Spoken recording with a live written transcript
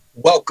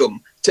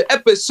Welcome to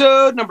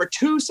episode number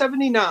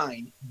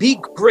 279, Be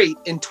Great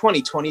in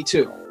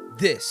 2022.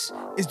 This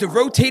is the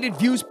Rotated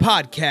Views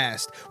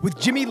podcast with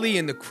Jimmy Lee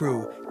and the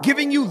crew,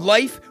 giving you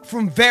life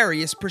from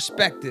various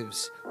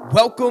perspectives.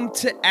 Welcome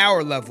to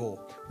our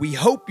level. We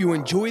hope you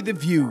enjoy the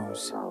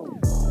views.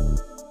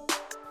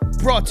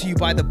 Brought to you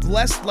by the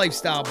Blessed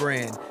Lifestyle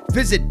brand.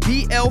 Visit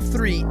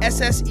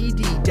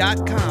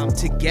BL3SSED.com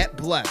to get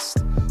blessed.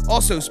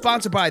 Also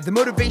sponsored by The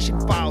Motivation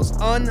Files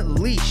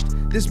Unleashed.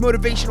 This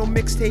motivational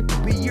mixtape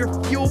will be your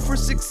fuel for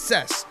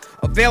success.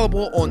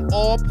 Available on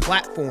all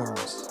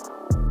platforms.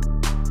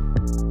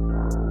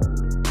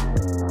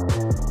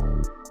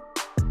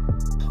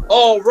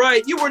 All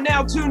right, you are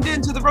now tuned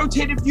in to the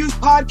Rotated Views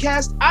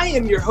podcast. I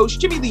am your host,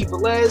 Jimmy Lee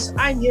Velez.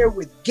 I'm here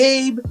with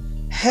Gabe,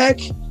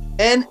 Heck,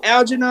 and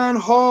Algernon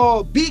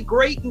Hall. Be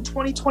great in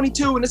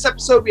 2022. In this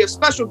episode, we have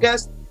special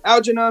guest,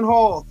 Algernon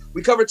Hall.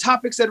 We cover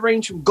topics that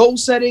range from goal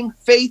setting,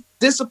 faith,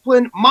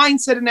 discipline,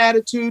 mindset and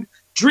attitude,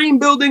 dream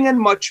building, and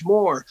much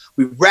more.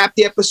 We wrap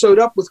the episode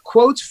up with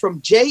quotes from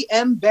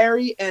J.M.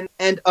 Barrie and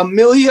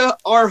Amelia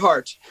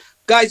Earhart.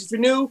 Guys, if you're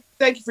new,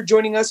 thank you for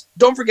joining us.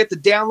 Don't forget to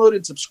download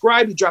and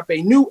subscribe. We drop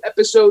a new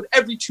episode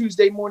every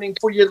Tuesday morning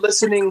for your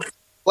listening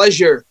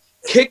pleasure.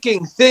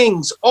 Kicking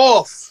things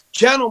off.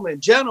 Gentlemen,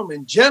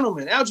 Algernon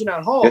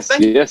Hall.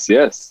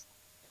 Yes.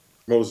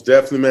 Most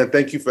definitely, man.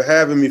 Thank you for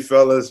having me,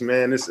 fellas.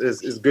 Man,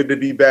 it's good to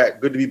be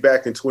back. Good to be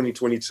back in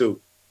 2022.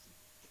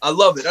 I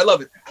love it. All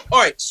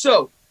right,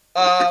 so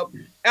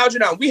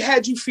Algernon, we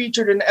had you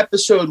featured in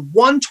episode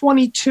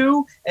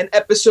 122 and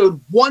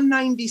episode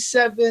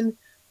 197,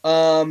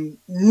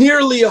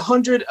 nearly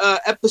 100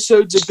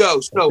 episodes ago.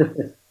 So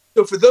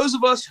for those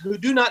of us who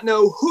do not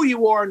know who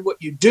you are and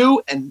what you do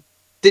and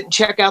didn't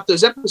check out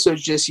those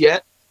episodes just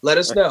yet, let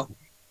us know.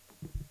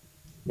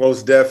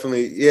 Most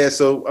definitely. Yeah,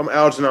 so I'm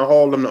Algernon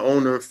Hall. I'm the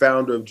owner and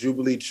founder of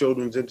Jubilee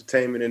Children's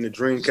Entertainment and the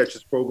Dream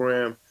Catchers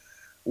program.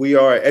 We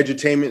are an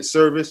edutainment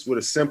service with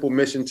a simple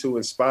mission to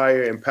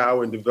inspire,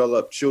 empower, and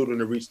develop children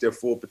to reach their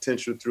full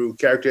potential through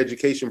character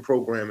education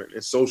programming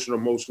and social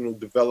and emotional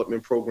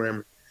development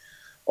programming.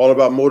 All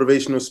about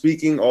motivational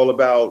speaking, all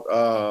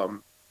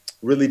about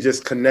really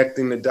just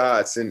connecting the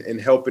dots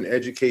and helping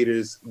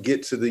educators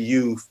get to the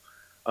youth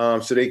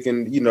so they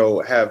can,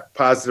 have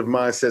positive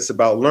mindsets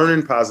about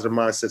learning, positive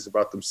mindsets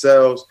about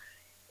themselves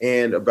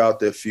and about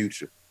their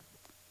future.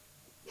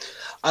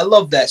 I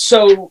love that.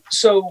 So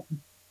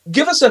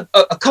give us a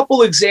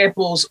couple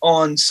examples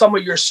on some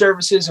of your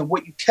services and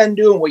what you can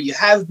do and what you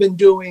have been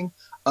doing,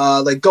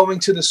 like going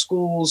to the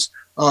schools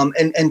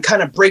and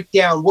kind of break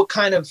down what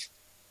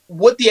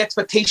the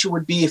expectation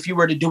would be if you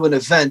were to do an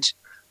event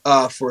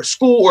for a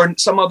school or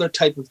some other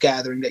type of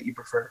gathering that you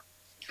prefer.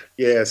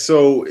 Yeah.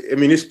 So, I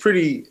mean, it's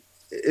pretty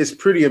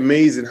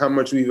amazing how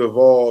much we've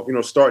evolved.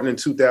 Starting in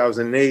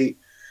 2008,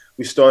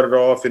 we started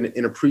off in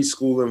a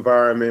preschool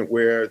environment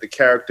where the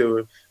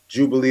character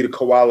Jubilee the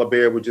koala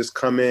bear would just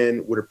come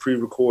in with a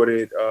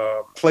pre-recorded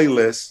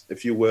playlist,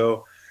 if you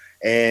will.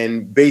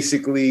 And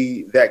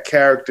basically that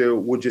character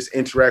would just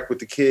interact with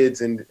the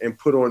kids and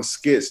put on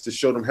skits to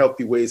show them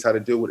healthy ways how to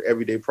deal with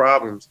everyday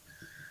problems.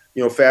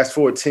 Fast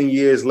forward 10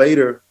 years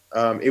later,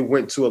 it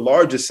went to a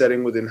larger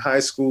setting within high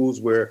schools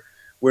where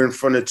we're in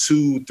front of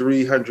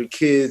 200-300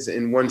 kids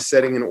in one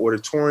setting, in an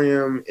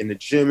auditorium, in the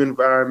gym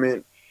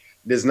environment.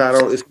 It's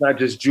not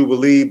just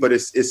Jubilee, but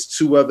it's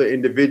two other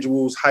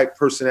individuals, hype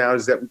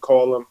personalities that we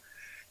call them.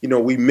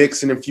 We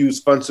mix and infuse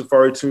fun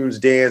safari tunes,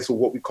 dance with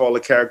what we call a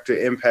character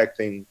impact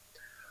theme.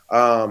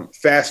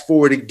 Fast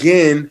forward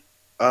again,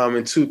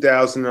 in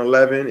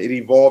 2011, it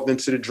evolved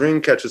into the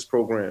Dream Catchers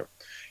program.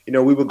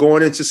 We were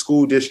going into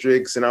school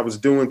districts and I was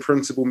doing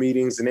principal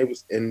meetings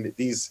and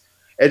these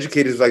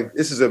educators were like,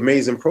 this is an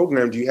amazing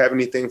program. Do you have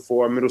anything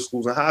for our middle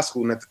schools and high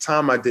school? And at the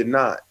time I did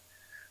not.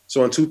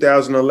 So in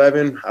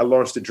 2011, I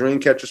launched the Dream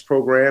Catchers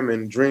program,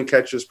 and Dream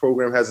Catchers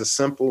program has a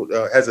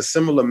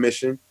similar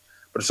mission,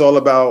 but it's all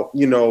about,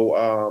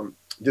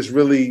 just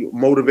really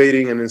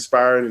motivating and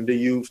inspiring the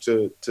youth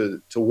to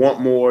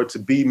want more, to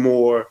be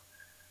more.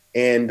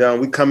 And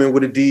we come in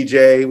with a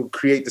DJ, we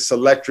create this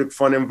electric,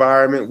 fun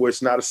environment where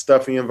it's not a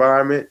stuffy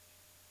environment.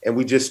 And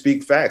we just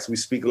speak facts. We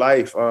speak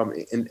life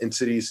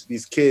into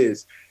these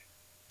kids.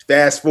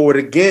 Fast forward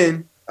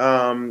again,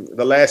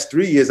 the last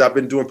 3 years, I've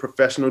been doing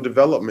professional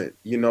development,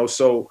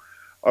 so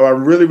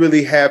I'm really,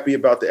 really happy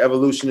about the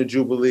evolution of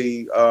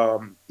Jubilee.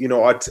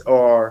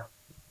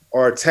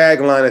 Our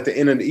tagline at the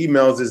end of the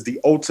emails is the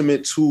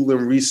ultimate tool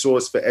and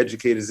resource for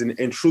educators.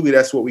 And truly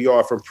that's what we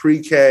are, from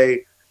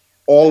pre-K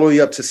all the way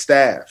up to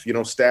staff,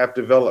 staff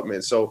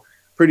development. So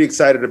pretty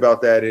excited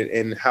about that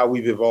and how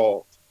we've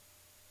evolved.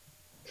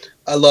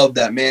 I love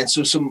that, man.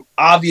 So some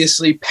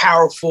obviously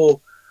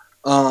powerful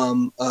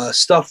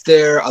stuff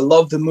there. I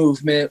love the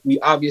movement. We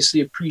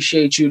obviously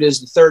appreciate you. It is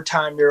the third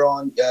time you're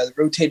on the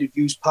Rotated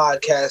Views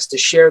podcast to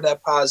share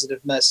that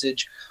positive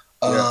message.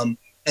 And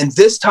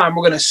this time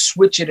we're going to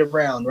switch it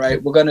around,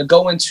 right? We're going to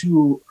go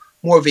into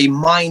more of a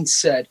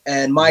mindset,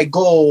 and my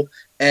goal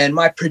and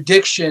my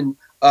prediction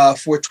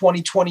for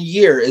 2020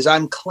 year is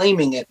I'm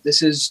claiming it.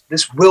 This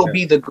will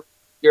be the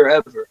year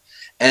ever.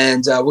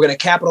 And we're going to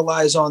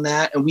capitalize on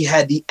that. And we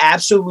had the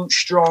absolute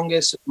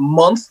strongest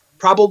month,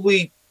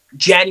 probably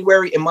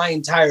January in my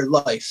entire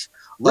life.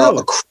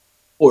 Really?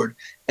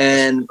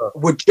 And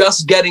we're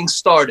just getting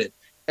started.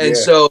 And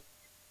so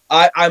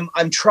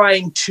I'm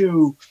trying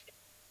to,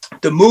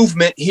 the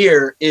movement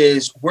here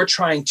is we're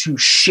trying to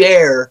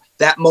share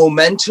that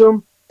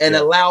momentum and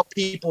allow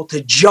people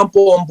to jump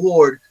on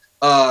board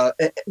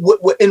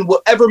in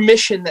whatever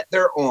mission that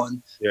they're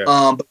on,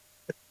 but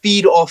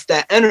feed off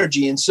that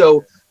energy. And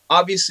so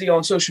obviously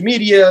on social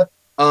media,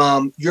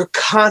 you're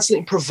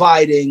constantly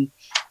providing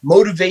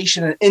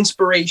motivation and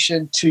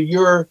inspiration to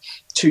your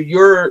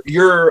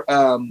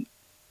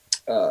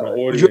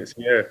audience.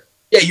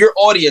 Your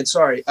audience.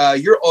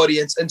 Your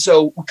audience. And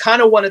so we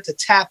kind of wanted to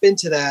tap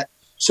into that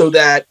so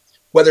that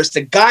whether it's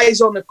the guys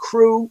on the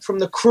crew, from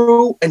the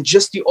crew, and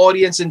just the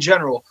audience in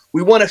general,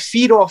 we want to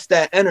feed off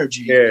that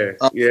energy.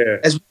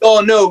 As we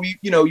all know,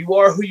 you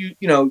are who you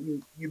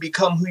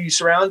become who you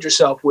surround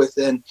yourself with,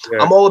 and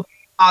I'm all about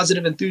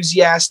positive,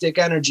 enthusiastic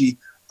energy.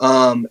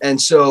 And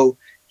so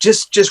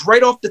just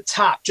right off the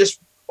top,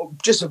 just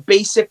a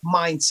basic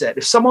mindset.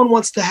 If someone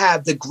wants to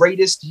have the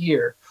greatest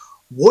year,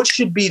 what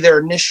should be their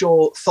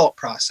initial thought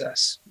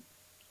process?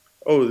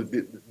 Oh,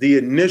 the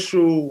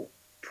initial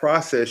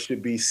process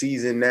should be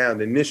season now.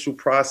 The initial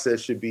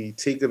process should be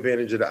take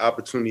advantage of the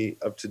opportunity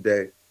of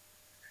today.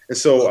 And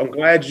so I'm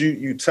glad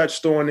you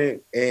touched on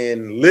it.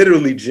 And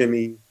literally,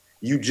 Jimmy,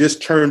 you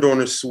just turned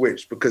on a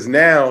switch, because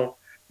now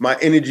my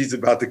energy is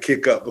about to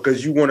kick up,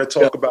 because you want to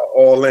talk about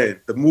all in,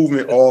 the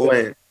movement all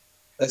in.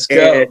 Let's go.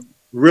 And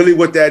really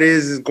what that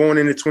is going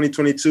into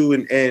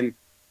 2022. And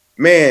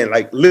man,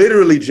 like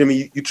literally,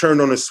 Jimmy, you turned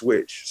on a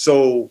switch.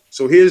 So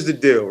here's the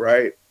deal,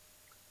 right?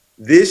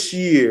 This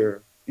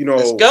year,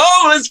 let's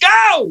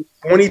go.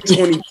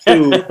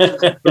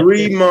 2022,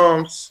 3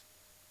 months,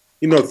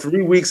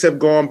 3 weeks have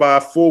gone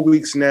by, 4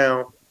 weeks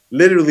now.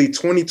 Literally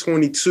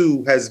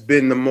 2022 has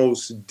been one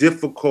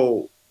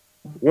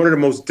of the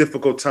most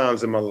difficult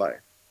times in my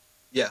life.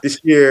 Yeah. This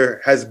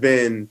year has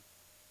been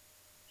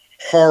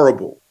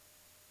horrible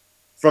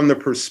from the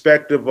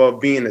perspective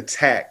of being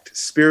attacked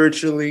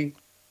spiritually,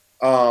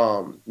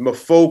 my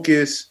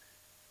focus,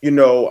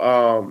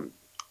 I'm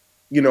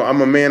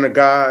a man of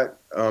God,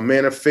 a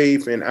man of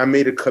faith, and I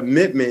made a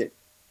commitment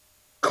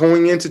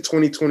going into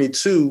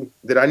 2022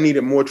 that I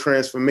needed more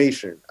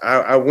transformation.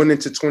 I went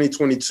into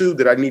 2022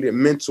 that I needed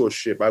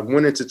mentorship. I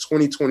went into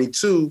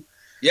 2022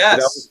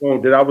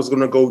 that I was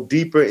going to go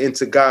deeper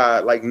into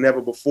God like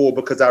never before,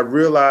 because I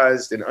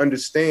realized and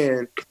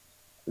understand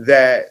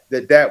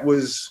that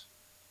was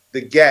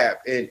the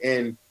gap.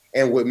 And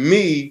with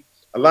me,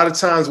 a lot of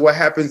times what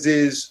happens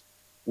is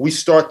we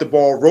start the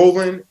ball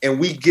rolling and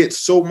we get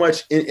so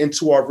much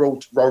into our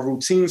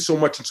routine, so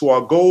much into our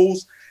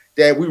goals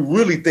that we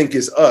really think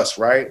it's us,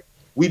 right?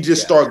 We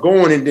just start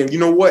going, and then, you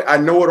know what? I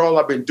know it all.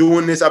 I've been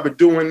doing this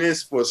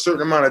for a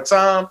certain amount of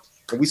time,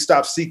 and we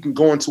stop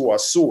going to our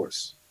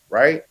source,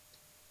 right?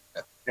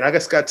 And I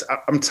guess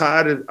I'm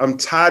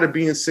tired of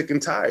being sick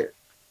and tired.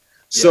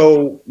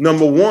 So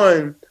number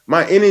one,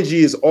 my energy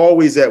is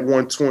always at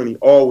 120,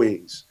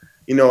 always.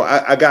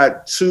 I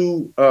got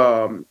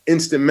 2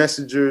 instant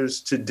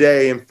messengers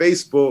today in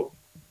Facebook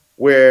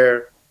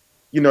where,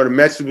 the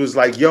message was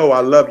like, yo,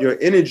 I love your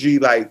energy.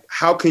 Like,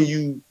 how can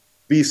you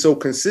be so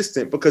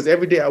consistent? Because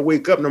every day I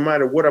wake up, no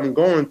matter what I'm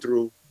going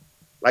through,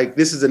 like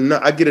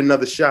I get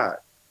another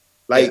shot.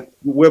 Like,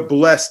 we're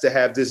blessed to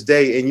have this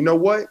day. And you know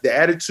what? The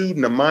attitude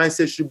and the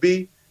mindset should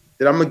be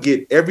that I'm going to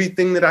get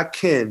everything that I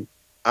can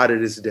out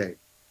of this day.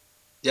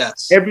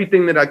 Yes.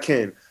 Everything that I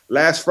can.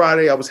 Last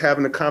Friday, I was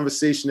having a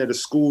conversation at a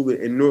school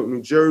in Newark,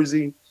 New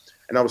Jersey,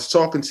 and I was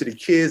talking to the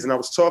kids, and I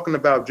was talking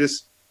about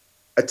just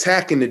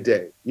attacking the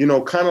day,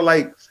 kind of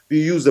like you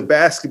use a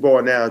basketball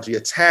analogy,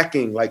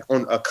 attacking like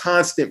on a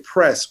constant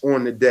press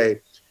on the day,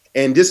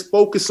 and just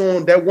focus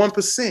on that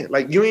 1%.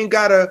 Like, you ain't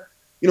gotta,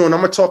 and I'm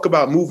gonna talk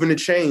about moving the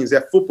chains,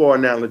 that football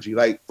analogy,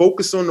 like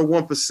focus on the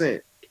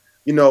 1%.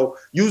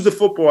 Use the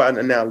football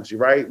analogy,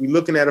 right? We're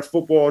looking at a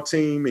football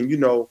team, and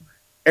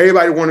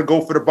everybody want to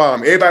go for the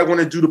bomb. Everybody want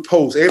to do the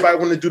post. Everybody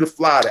want to do the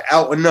fly, the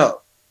out and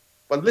up.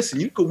 But listen,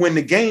 you could win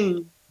the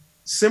game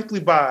simply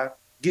by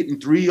getting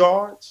 3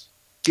 yards,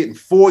 getting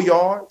 4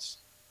 yards,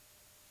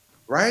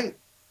 right?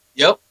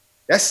 Yep.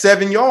 That's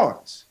 7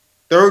 yards.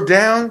 Third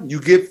down, you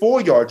get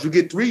 4 yards. You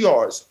get 3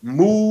 yards.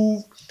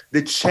 Move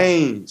the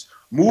chains.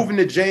 Moving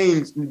the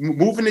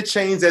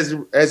chains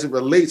as it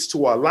relates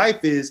to our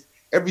life is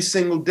every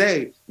single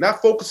day. Not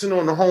focusing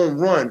on the home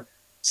run.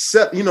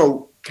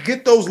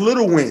 Get those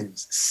little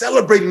wins,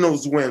 celebrating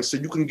those wins so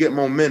you can get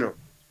momentum.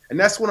 And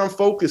that's what I'm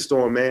focused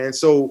on, man.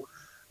 So,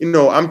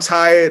 I'm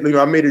tired.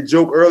 I made a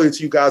joke earlier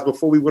to you guys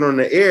before we went on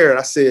the air. And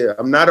I said,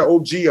 I'm not an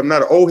OG. I'm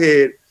not an old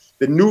head.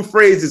 The new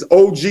phrase is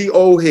OG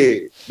old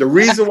head. The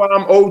reason why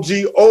I'm OG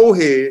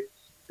old head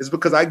is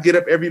because I get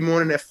up every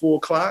morning at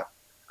 4:00.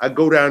 I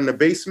go down in the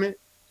basement.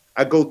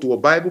 I go through a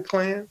Bible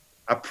plan.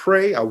 I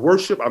pray. I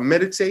worship. I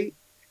meditate.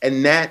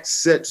 And that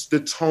sets the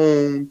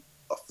tone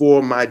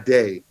for my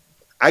day.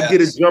 I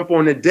get a jump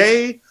on the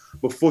day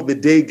before the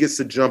day gets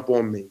a jump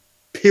on me.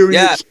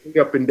 Period.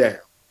 Yeah. Up and down.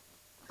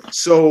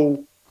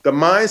 So the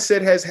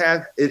mindset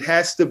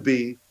has to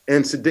be,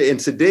 and today in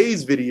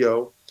today's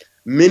video,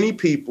 many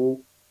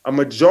people, a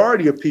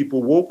majority of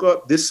people woke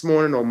up this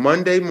morning on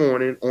Monday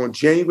morning on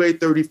January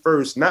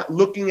 31st, not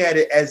looking at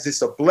it as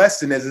this a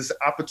blessing, as this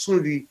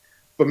opportunity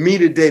for me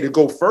today to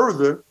go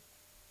further,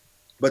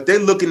 but they're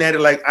looking at it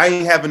like I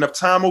ain't have enough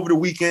time over the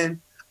weekend.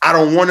 I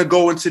don't want to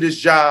go into this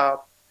job.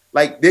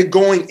 Like they're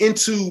going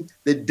into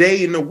the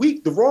day and the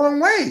week the wrong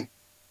way.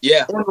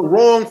 Yeah. On the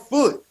wrong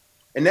foot.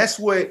 And that's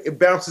where it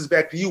bounces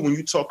back to you when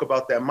you talk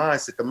about that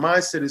mindset. The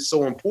mindset is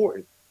so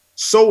important.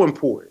 So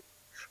important.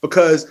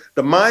 Because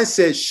the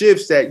mindset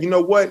shifts that, you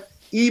know what,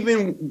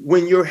 even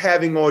when you're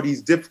having all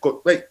these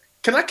difficult, like,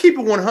 can I keep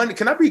it 100?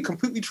 Can I be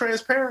completely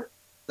transparent?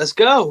 Let's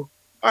go. All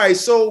right.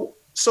 So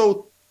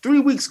 3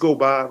 weeks go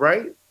by,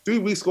 right? 3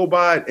 weeks go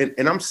by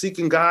and I'm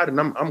seeking God and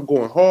I'm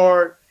going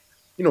hard.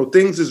 You know,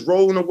 things is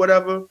rolling or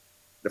whatever.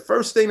 The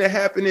first thing that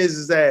happened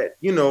is that,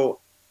 you know,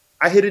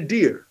 I hit a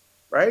deer,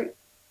 right?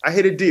 I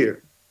hit a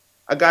deer.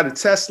 I got a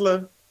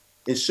Tesla.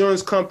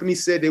 Insurance company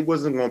said they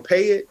wasn't going to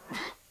pay it.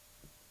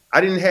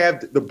 I didn't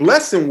have, the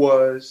blessing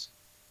was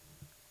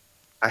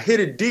I hit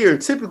a deer.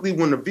 Typically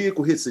when a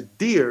vehicle hits a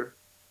deer,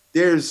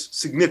 there's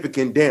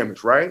significant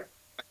damage, right?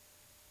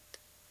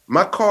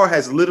 My car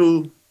has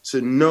little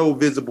to no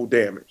visible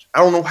damage. I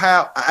don't know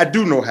how. I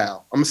do know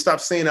how. I'm going to stop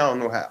saying I don't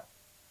know how.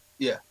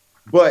 Yeah.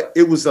 But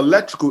it was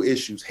electrical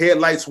issues.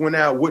 Headlights went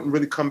out, wouldn't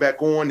really come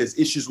back on. There's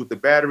issues with the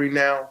battery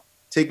now.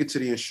 Take it to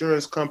the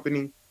insurance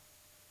company.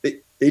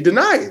 They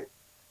deny it.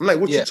 I'm like,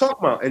 what you talking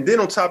about? And then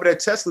on top of that,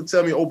 Tesla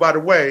tell me, oh, by the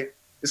way,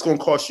 it's going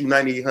to cost you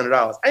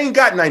 $9,800. I ain't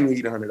got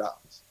 $9,800.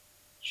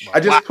 I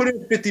just put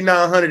in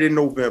 $5,900 in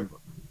November,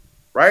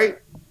 right?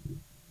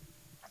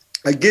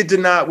 I get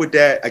denied with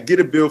that. I get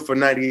a bill for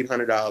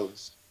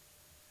 $9,800.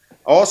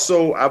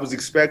 Also, I was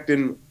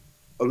expecting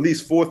at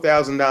least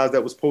 $4,000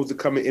 that was supposed to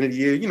come at the end of the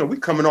year. You know, we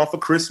coming off of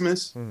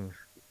Christmas,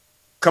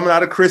 coming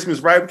out of Christmas,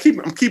 right? I'm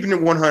keeping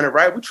it 100,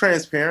 right? We're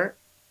transparent.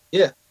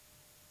 Yeah.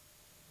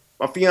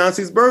 My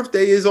fiance's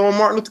birthday is on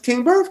Martin Luther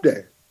King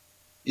birthday.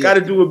 Yeah. Got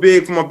to do it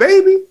big for my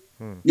baby.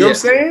 You know what I'm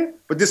saying?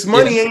 But this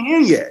money ain't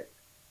in yet.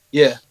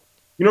 Yeah.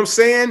 You know what I'm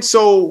saying?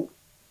 So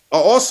I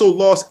also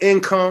lost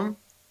income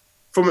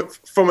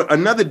from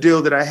another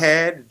deal that I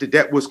had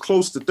that was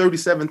close to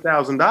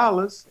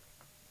 $37,000.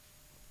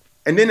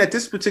 And then at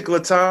this particular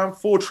time,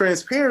 full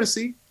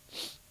transparency,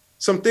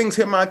 some things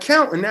hit my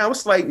account and now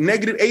it's like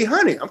negative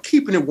 800. I'm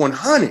keeping it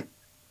 100.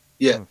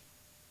 Yeah.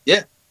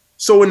 Yeah.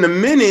 So in the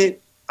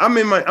minute I'm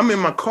in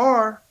my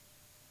car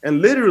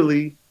and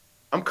literally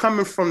I'm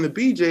coming from the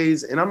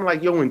BJ's and I'm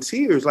like, yo, in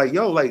tears, like,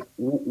 yo, like,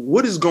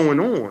 what is going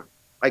on?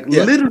 Like,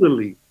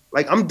 literally,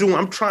 like, I'm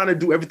trying to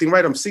do everything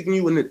right. I'm seeking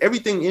you. And then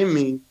everything in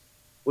me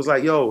was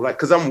like, yo, like,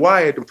 cause I'm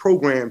wired and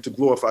programmed to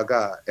glorify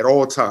God at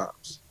all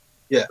times.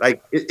 Yeah.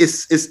 Like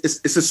it's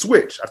a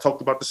switch. I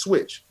talked about the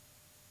switch.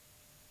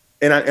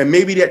 And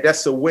maybe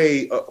that's a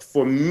way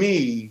for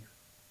me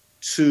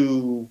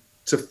to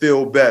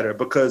feel better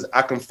because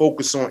I can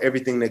focus on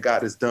everything that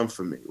God has done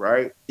for me.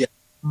 Right. Yeah.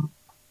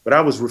 But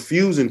I was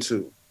refusing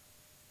to.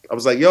 I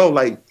was like, yo,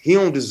 like, he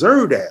don't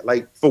deserve that.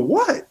 Like, for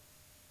what?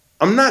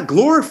 I'm not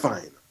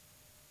glorifying him.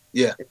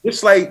 Yeah.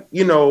 It's like,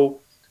 you know,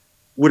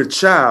 with a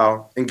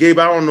child, and Gabe,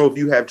 I don't know if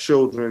you have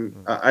children.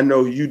 I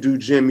know you do,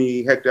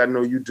 Jimmy. Hector, I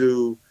know you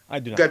do. I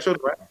do not. You got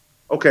children, right?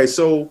 Okay,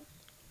 so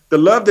the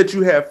love that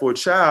you have for a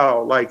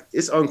child, like,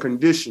 it's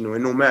unconditional.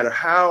 And no matter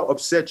how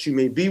upset you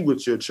may be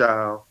with your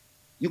child,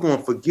 you're going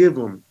to forgive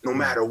them no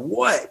matter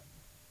what.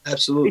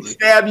 Absolutely. They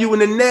stab you in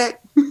the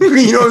neck.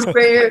 You know what I'm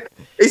saying?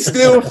 They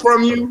steal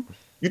from you.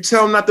 You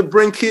tell them not to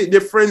bring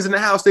their friends in the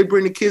house. They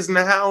bring the kids in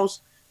the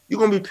house. You're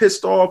going to be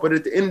pissed off. But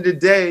at the end of the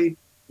day,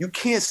 you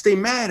can't stay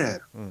mad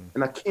at them.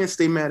 And I can't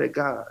stay mad at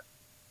God.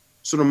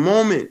 So the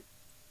moment,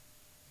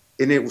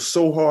 and it was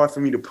so hard for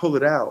me to pull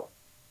it out.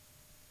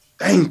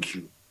 Thank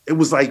you. It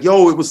was like,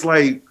 yo, it was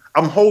like,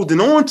 I'm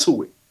holding on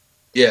to it.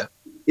 Yeah.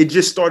 It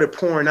just started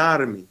pouring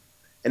out of me.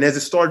 And as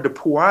it started to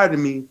pour out of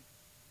me,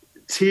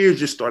 tears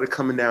just started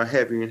coming down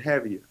heavier and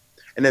heavier.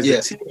 And as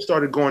the tears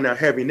started going down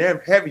heavier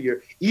and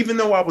heavier, even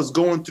though I was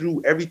going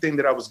through everything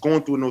that I was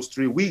going through in those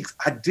 3 weeks,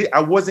 I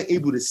wasn't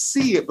able to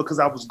see it because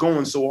I was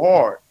going so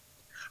hard.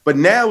 But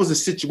now it's a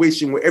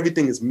situation where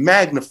everything is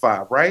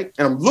magnified, right?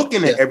 And I'm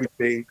looking at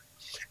everything.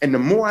 And the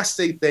more I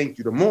say thank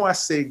you, the more I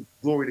say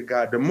glory to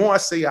God, the more I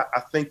say I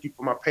thank you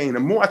for my pain,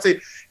 the more I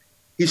say,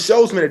 he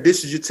shows me that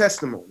this is your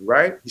testimony,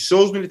 right? He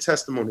shows me the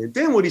testimony. And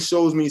then what he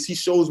shows me is he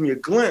shows me a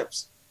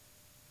glimpse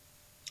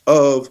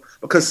of,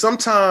 because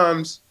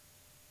sometimes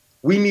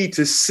we need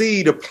to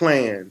see the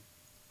plan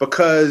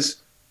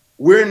because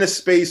we're in a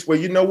space where,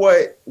 you know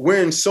what,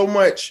 we're in so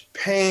much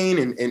pain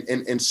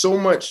and so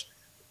much,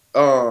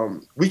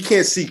 we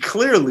can't see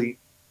clearly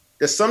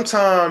that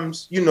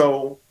sometimes, you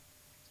know,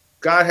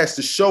 God has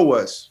to show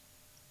us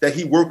that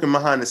he working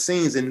behind the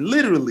scenes. And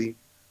literally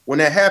when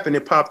that happened,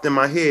 it popped in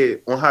my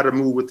head on how to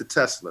move with the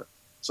Tesla.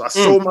 So I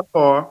sold my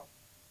car,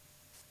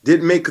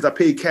 didn't make, because I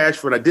paid cash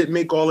for it. I didn't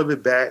make all of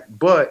it back,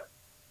 but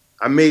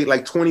I made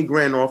like 20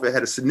 grand off it,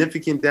 had a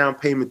significant down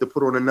payment to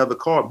put on another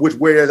car,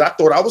 whereas I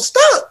thought I was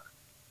stuck.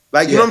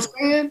 Like, you know what I'm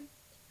saying?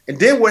 And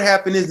then what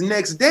happened is the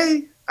next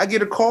day, I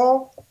get a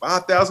call,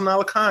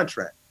 $5,000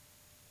 contract.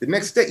 The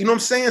next day, you know what I'm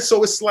saying?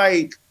 So it's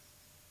like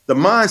the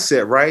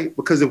mindset, right?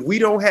 Because if we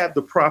don't have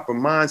the proper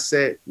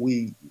mindset,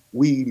 we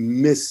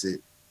miss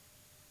it.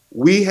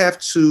 We have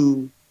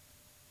to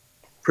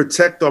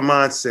protect our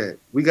mindset.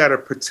 We got to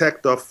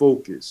protect our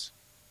focus.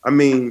 I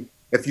mean,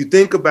 if you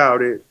think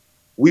about it,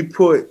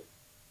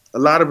 a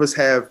lot of us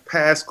have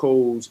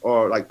passcodes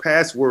or like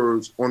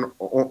passwords on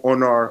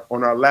our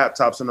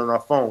laptops and on our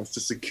phones to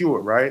secure,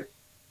 right?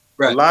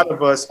 A lot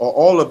of us, or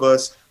all of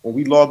us, when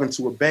we log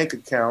into a bank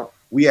account,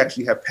 we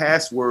actually have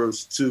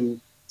passwords to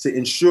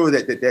ensure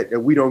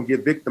that we don't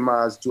get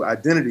victimized to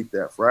identity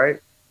theft,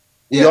 right?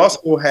 We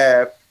also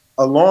have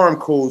alarm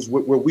codes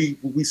where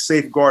we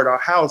safeguard our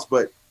house,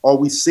 but are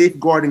we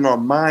safeguarding our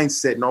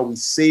mindset and are we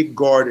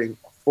safeguarding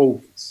our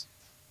focus?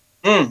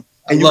 And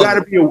you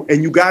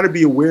gotta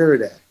be aware of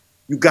that.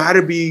 You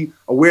gotta be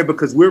aware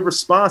because we're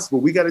responsible.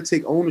 We gotta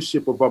take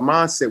ownership of our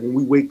mindset when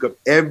we wake up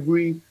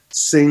every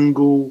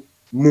single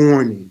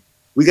morning.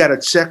 We gotta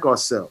check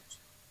ourselves.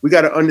 We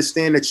gotta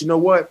understand that, you know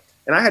what?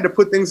 And I had to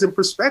put things in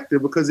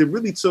perspective because it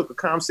really took a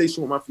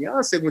conversation with my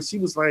fiance when she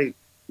was like,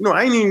 you know,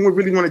 I didn't even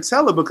really want to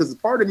tell her because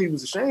part of me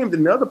was ashamed.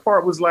 And the other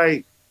part was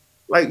like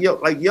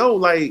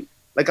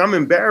I'm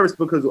embarrassed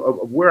because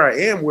of where I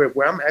am,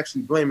 where I'm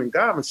actually blaming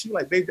God. And she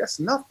like, babe, that's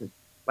nothing.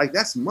 Like,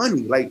 that's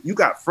money. Like, you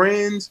got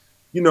friends,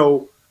 you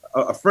know,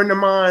 a friend of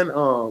mine,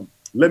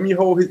 let me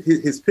hold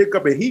his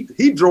pickup and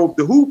he drove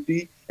the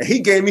hoopty and he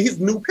gave me his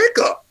new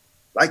pickup.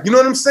 Like, you know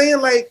what I'm saying?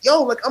 Like,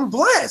 yo, like I'm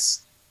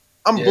blessed.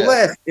 I'm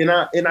blessed. And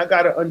I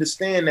got to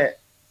understand that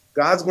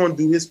God's going to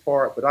do his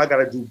part, but I got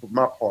to do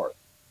my part.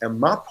 And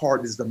my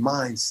part is the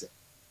mindset.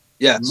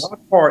 Yes. My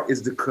part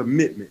is the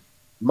commitment.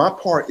 My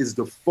part is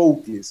the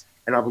focus.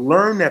 And I've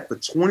learned that for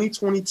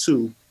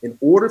 2022, in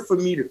order for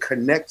me to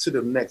connect to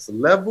the next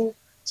level,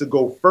 to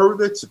go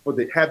further,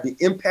 to have the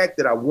impact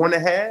that I want to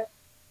have,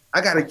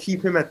 I got to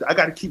keep I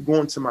got to keep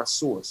going to my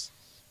source.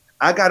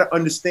 I got to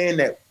understand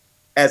that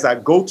as I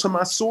go to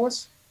my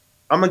source,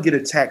 I'm going to get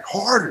attacked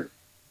harder.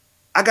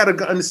 I got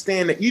to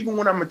understand that even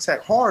when I'm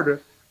attacked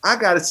harder, I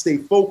got to stay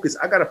focused.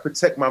 I got to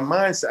protect my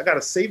mindset. I got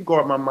to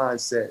safeguard my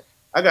mindset.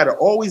 I got to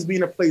always be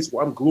in a place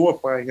where I'm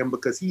glorifying him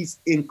because he's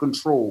in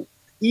control.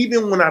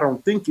 Even when I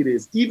don't think it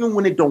is, even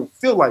when it don't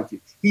feel like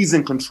it, he's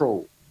in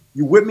control.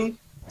 You with me?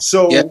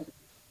 So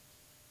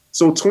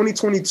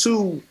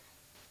 2022,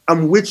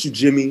 I'm with you,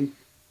 Jimmy.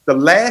 The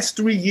last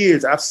 3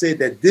 years, I've said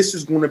that this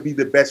is going to be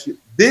the best year.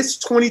 This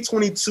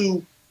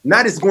 2022,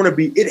 not is going to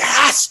be, it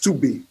has to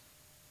be.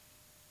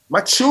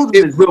 My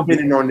children is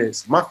depending on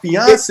this. My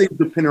fiance is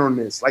depending on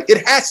this. Like,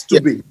 it has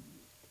to be.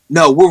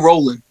 No, we're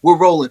rolling. We're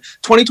rolling.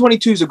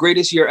 2022 is the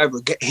greatest year ever.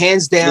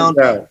 Hands down.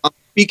 No, I'm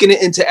speaking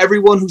it into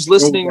everyone who's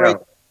listening right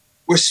now.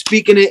 We're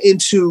speaking it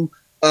into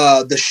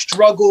the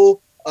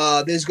struggle.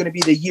 There's going to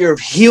be the year of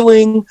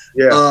healing.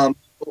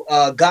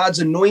 God's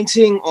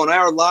anointing on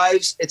our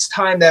lives. It's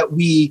time that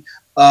we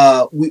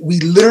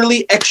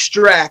literally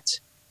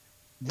extract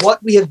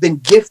what we have been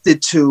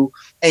gifted to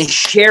and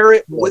share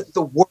it with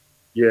the world.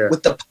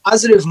 With the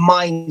positive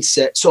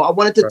mindset. So I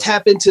wanted to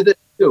tap into this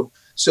too.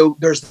 So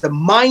there's the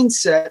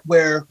mindset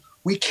where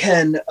we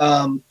can,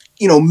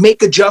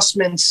 make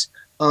adjustments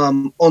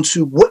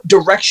onto what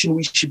direction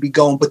we should be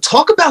going. But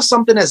talk about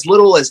something as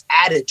little as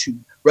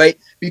attitude, right?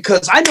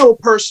 Because I know a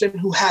person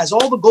who has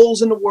all the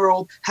goals in the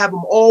world, have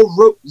them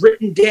all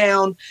written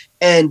down,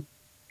 and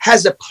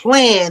has a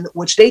plan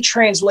which they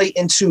translate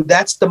into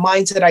that's the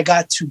mindset I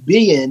got to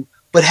be in,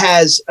 but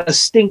has a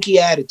stinky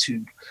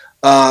attitude.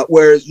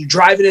 Where you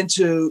driving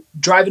into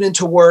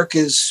work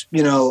is,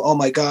 oh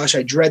my gosh,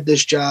 I dread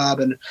this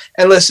job. And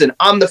listen,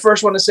 I'm the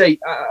first one to say,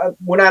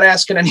 we're not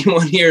asking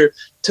anyone here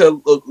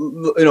to,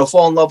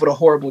 fall in love with a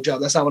horrible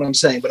job. That's not what I'm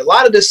saying. But a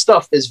lot of this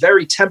stuff is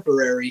very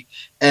temporary,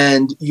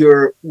 and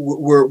we're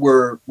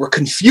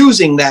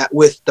confusing that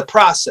with the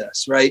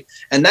process, right?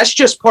 And that's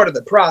just part of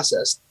the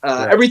process.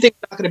 Everything's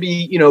not going to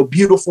be,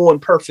 beautiful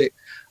and perfect.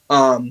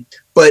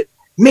 But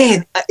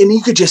man, and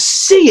you could just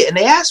see it. And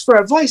they ask for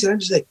advice, and I'm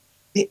just like,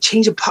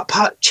 change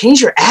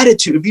your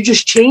attitude. If you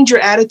just change your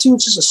attitude,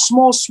 it's just a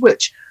small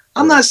switch.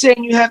 I'm not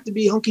saying you have to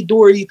be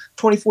hunky-dory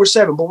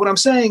 24/7, but what I'm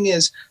saying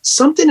is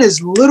something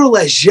as little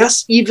as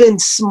just even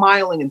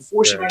smiling and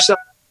forcing yourself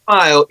to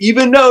smile,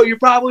 even though you're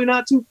probably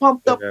not too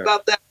pumped up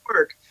about that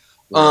work.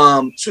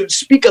 So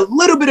speak a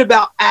little bit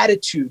about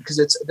attitude, because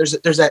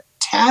there's that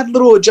tad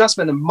little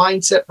adjustment of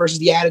mindset versus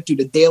the attitude,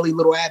 a daily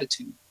little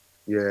attitude.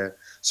 Yeah.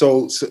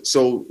 So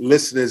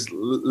listeners,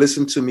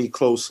 listen to me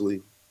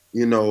closely.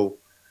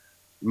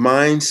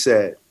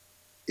 Mindset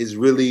is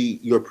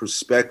really your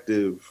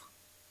perspective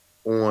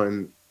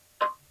on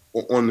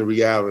the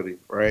reality,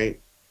 right?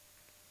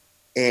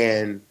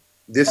 And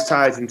this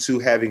ties into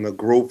having a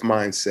growth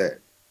mindset.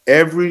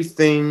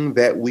 Everything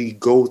that we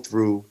go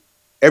through,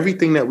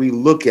 everything that we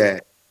look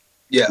at,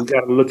 we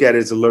got to look at it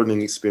as a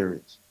learning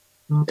experience.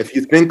 Mm-hmm. If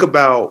you think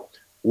about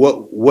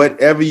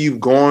whatever you've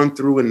gone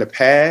through in the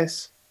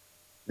past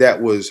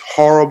that was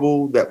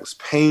horrible, that was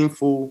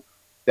painful,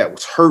 that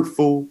was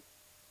hurtful,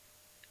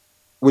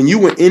 when you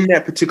were in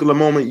that particular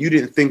moment, you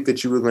didn't think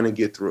that you were going to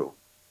get through.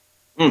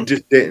 You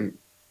just didn't.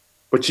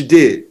 But you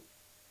did.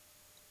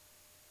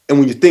 And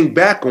when you think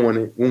back on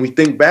it, when we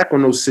think back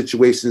on those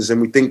situations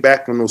and we think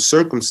back on those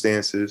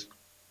circumstances,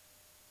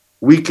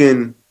 we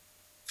can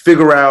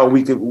figure out,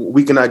 we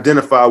can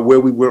identify where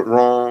we went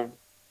wrong.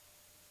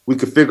 We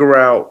can figure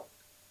out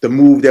the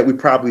move that we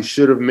probably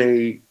should have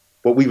made,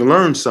 but we've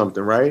learned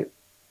something, right?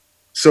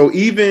 So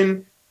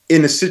even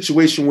in a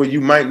situation where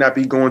you might not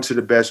be going to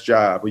the best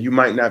job or you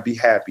might not be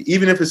happy,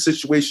 even if it's a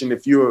situation,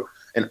 if you're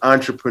an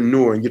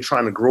entrepreneur and you're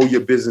trying to grow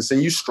your business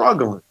and you're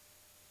struggling,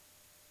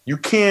 you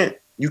can't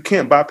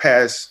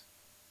bypass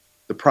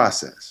the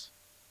process.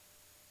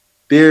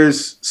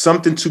 There's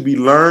something to be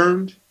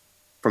learned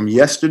from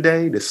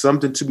yesterday. There's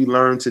something to be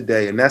learned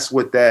today. And that's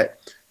what that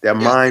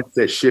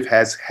mindset shift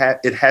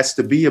it has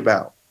to be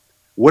about.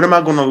 What am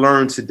I going to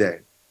learn today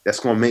that's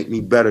going to make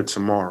me better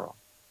tomorrow?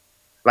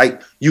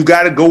 Like, you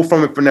got to go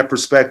from it from that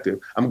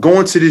perspective. I'm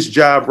going to this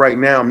job right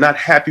now. I'm not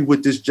happy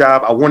with this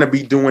job. I want to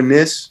be doing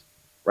this,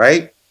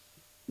 right?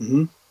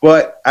 Mm-hmm.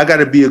 But I got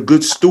to be a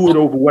good steward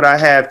over what I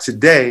have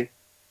today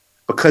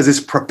because it's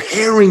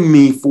preparing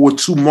me for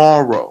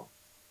tomorrow.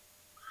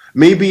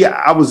 Maybe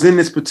I was in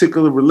this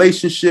particular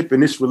relationship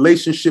and this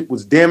relationship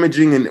was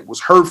damaging and it was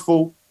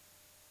hurtful,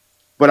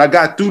 but I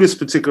got through this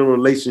particular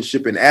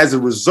relationship. And as a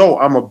result,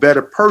 I'm a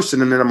better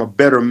person and then I'm a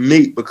better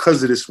mate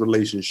because of this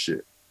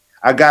relationship.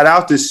 I got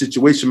out this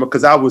situation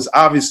because I was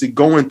obviously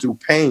going through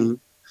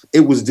pain. It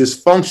was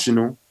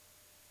dysfunctional.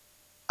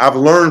 I've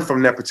learned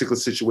from that particular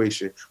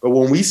situation. But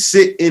when we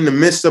sit in the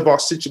midst of our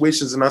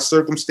situations and our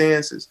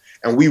circumstances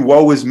and we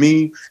woe is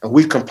me and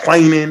we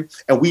complaining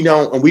and we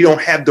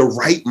don't have the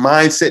right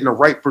mindset and the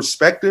right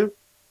perspective,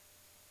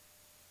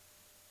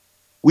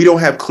 we don't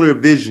have clear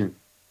vision.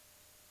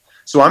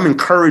 So I'm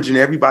encouraging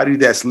everybody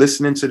that's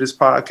listening to this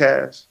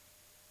podcast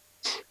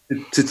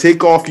to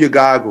take off your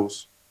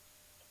goggles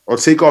or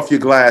take off your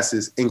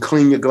glasses and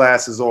clean your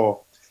glasses off.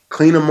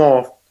 Clean them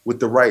off with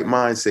the right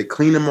mindset.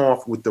 Clean them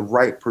off with the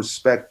right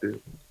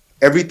perspective.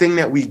 Everything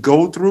that we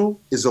go through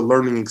is a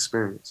learning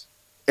experience.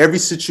 Every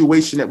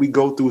situation that we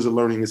go through is a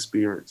learning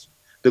experience.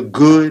 The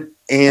good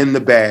and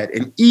the bad,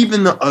 and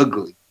even the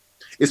ugly,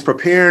 is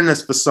preparing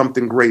us for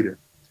something greater.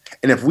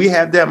 And if we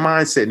have that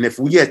mindset, and if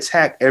we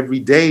attack every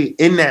day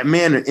in that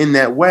manner, in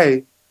that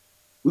way,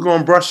 we're going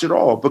to brush it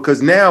off,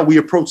 because now we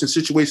approach in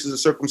situations and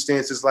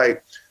circumstances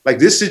like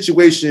this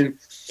situation.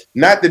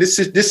 Not that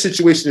this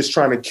situation is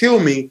trying to kill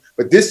me,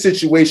 but this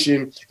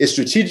situation is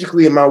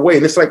strategically in my way.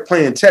 And it's like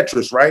playing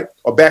Tetris, right?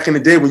 Or back in the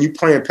day when you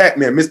playing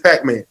Pac-Man, Miss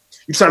Pac-Man,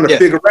 you're trying to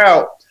figure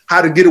out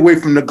how to get away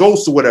from the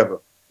ghost or whatever.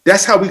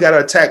 That's how we got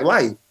to attack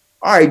life.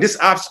 All right, this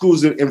obstacle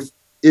is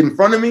in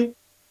front of me.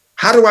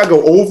 How do I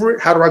go over it?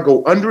 How do I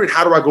go under it?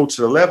 How do I go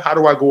to the left? How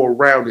do I go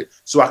around it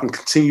so I can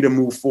continue to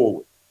move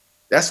forward?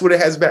 That's what it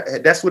has.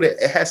 That's what it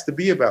has to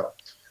be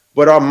about.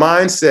 But our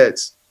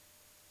mindsets,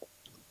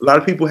 a lot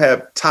of people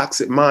have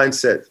toxic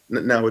mindset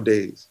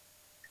nowadays.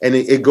 And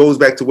it goes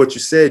back to what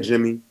you said,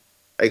 Jimmy.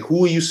 Like,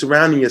 who are you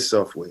surrounding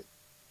yourself with?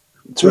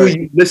 Who are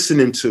you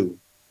listening to?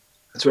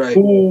 That's right.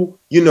 Who,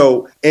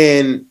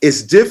 and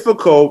it's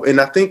difficult. And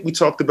I think we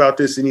talked about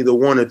this in either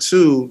one or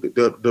two,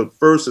 the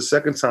first or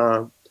second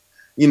time,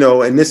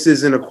 and this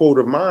isn't a quote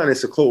of mine.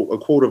 It's a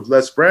quote of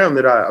Les Brown,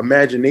 that our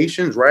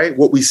imaginations, right?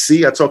 What we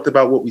see. I talked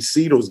about what we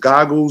see, those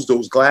goggles,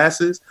 those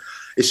glasses.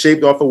 It's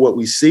shaped off of what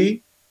we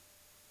see,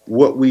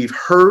 what we've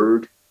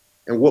heard,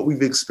 and what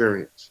we've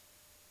experienced.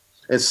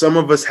 And some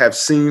of us have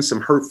seen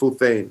some hurtful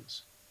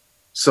things,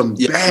 some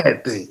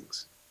bad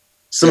things.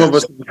 Some of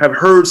us have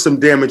heard some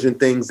damaging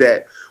things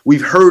that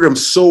we've heard them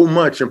so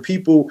much, and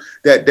people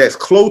that's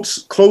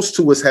close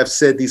to us have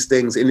said these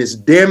things, and it's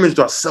damaged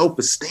our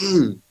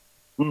self-esteem.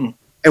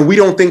 And we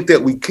don't think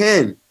that we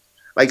can.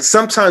 Like,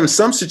 sometimes,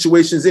 some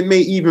situations, it may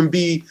even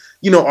be,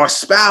 our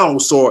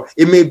spouse, or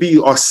it may be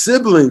our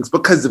siblings,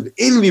 because of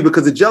envy,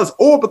 because of jealousy,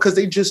 or because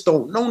they just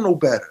don't know no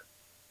better.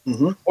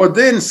 Mm-hmm. Or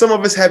then some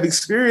of us have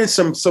experienced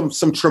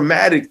some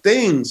traumatic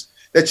things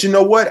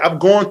that, I've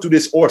gone through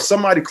this, or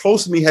somebody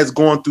close to me has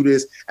gone through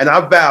this, and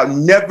I vowed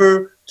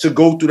never to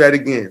go through that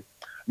again.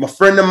 A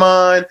friend of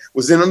mine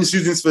I'm just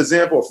using this for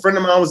example, a friend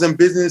of mine was in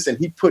business and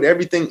he put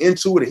everything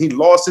into it and he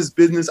lost his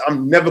business.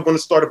 I'm never going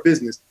to start a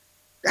business.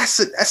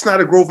 That's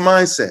not a growth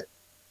mindset.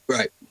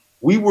 Right.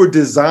 We were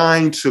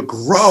designed to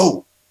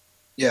grow.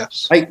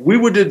 Yes. Like, we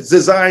were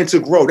designed to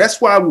grow. That's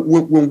why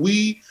when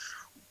we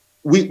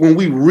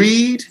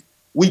read,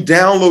 we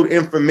download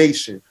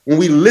information. When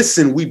we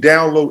listen, we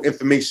download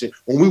information.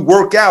 When we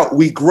work out,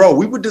 we grow.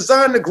 We were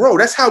designed to grow.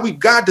 That's how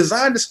God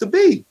designed us to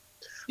be.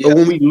 But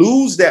when we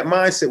lose that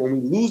mindset,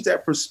 when we lose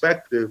that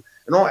perspective,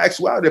 in all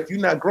actuality, if you're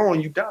not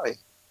growing, you're dying.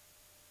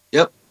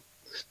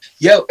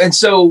 Yep. And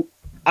so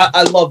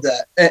I love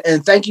that.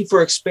 And thank you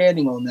for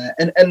expanding on that.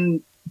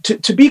 And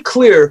to be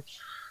clear,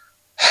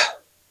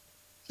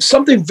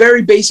 something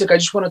very basic I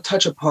just want to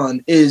touch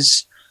upon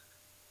is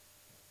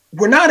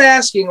we're not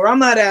asking, or I'm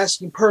not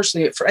asking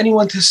personally, for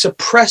anyone to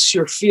suppress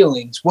your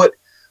feelings. What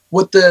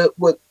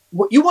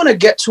you want to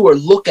get to or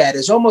look at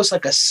is almost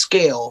like a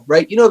scale,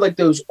 right? You know, like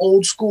those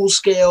old school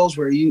scales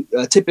where you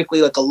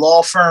typically, like a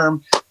law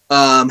firm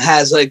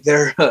has like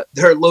their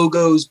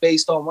logos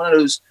based on one of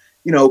those,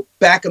 you know,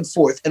 back and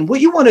forth. And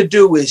what you want to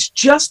do is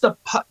just the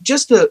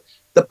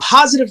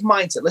positive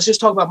mindset. Let's just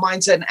talk about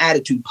mindset and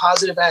attitude,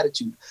 positive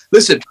attitude.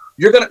 Listen,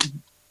 you're going to,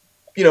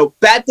 you know,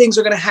 bad things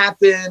are going to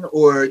happen,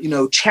 or, you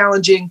know,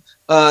 challenging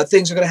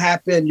things are going to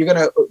happen. You're going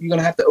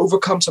to have to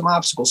overcome some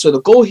obstacles. So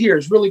the goal here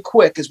is really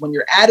quick, is when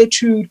your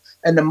attitude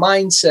and the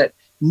mindset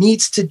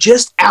needs to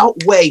just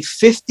outweigh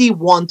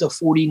 51 to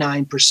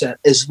 49%.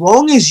 As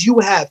long as you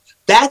have,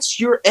 that's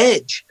your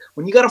edge.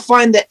 When you got to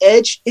find the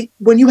edge,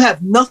 when you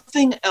have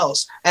nothing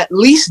else, at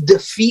least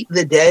defeat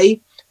the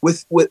day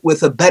with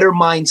a better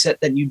mindset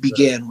than you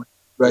began with,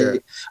 right? Yeah.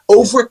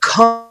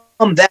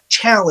 Overcome that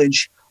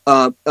challenge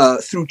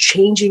through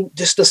changing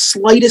just the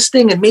slightest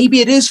thing. And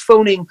maybe it is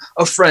phoning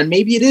a friend.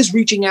 Maybe it is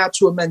reaching out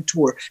to a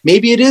mentor.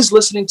 Maybe it is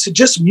listening to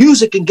just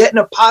music and getting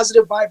a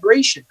positive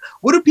vibration.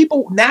 What do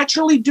people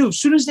naturally do? As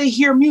soon as they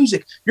hear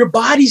music, your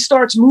body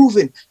starts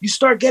moving. You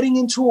start getting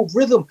into a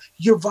rhythm.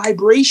 Your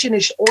vibration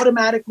is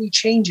automatically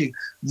changing.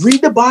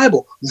 Read the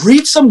Bible.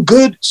 Read some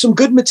good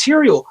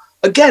material.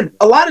 Again,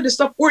 a lot of this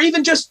stuff, or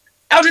even just,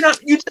 Algernon,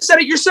 you just said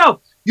it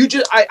yourself.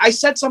 I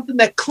said something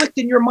that clicked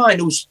in your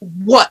mind. It was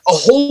a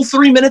whole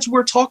 3 minutes we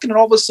were talking, and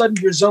all of a sudden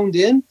you're zoned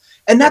in.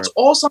 And that's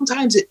all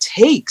sometimes it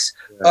takes.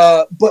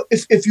 Yeah. But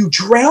if you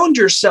drown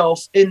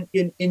yourself in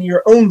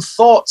your own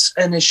thoughts,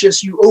 and it's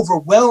just, you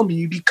overwhelm and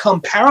you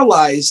become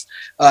paralyzed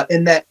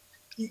in that,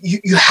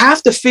 you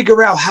have to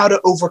figure out how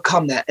to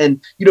overcome that.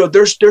 And, you know,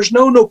 there's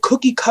no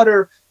cookie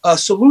cutter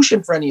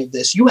solution for any of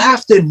this. You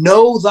have to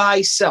know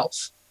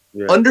thyself.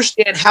 Yeah.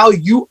 Understand how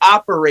you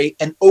operate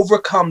and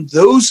overcome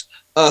those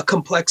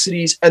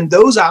complexities and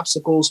those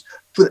obstacles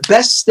for the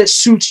best that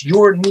suits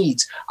your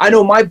needs. I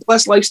know my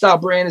Blessed Lifestyle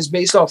brand is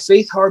based off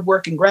faith, hard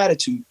work, and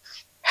gratitude.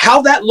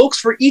 How that looks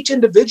for each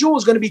individual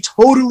is going to be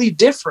totally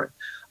different.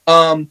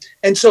 And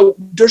so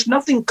there's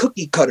nothing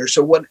cookie cutter.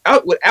 So what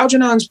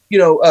Algernon's, you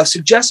know,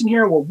 suggesting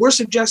here, what we're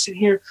suggesting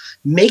here,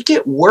 make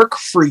it work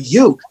for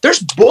you.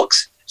 There's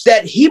books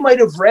that he might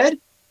have read,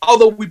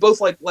 although we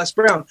both like Les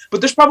Brown, but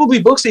there's probably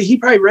books that he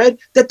probably read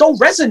that don't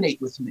resonate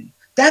with me.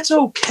 That's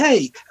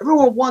okay.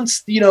 Everyone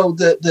wants, you know,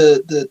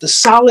 the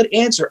solid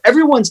answer.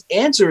 Everyone's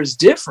answer is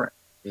different.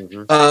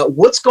 Mm-hmm.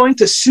 What's going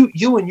to suit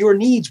you and your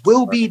needs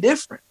will be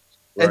different.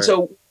 Right. And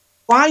so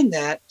find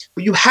that,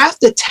 but you have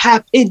to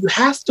tap in. You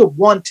have to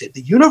want it.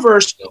 The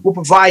universe will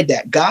provide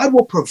that. God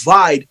will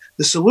provide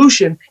the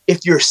solution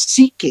if you're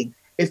seeking,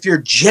 if you're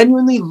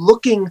genuinely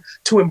looking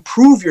to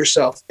improve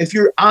yourself, if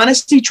you're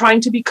honestly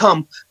trying to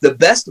become the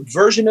best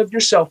version of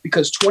yourself,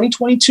 because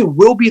 2022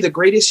 will be the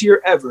greatest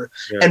year ever.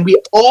 Yeah. And we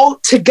all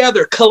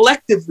together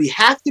collectively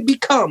have to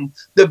become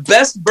the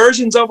best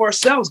versions of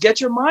ourselves.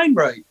 Get your mind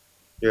right.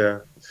 Yeah.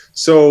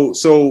 So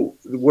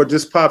what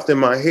just popped in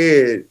my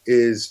head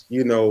is,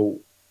 you know,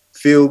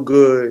 feel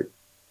good,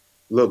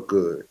 look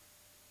good.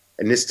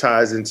 And this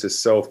ties into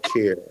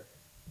self-care.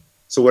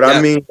 So what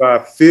I mean by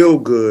feel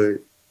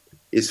good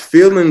is,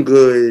 feeling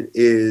good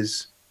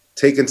is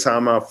taking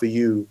time out for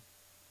you,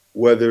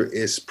 whether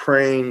it's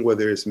praying,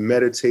 whether it's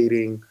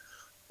meditating,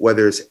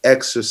 whether it's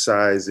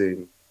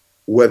exercising,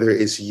 whether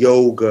it's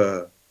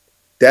yoga.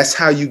 That's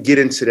how you get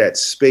into that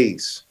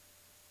space.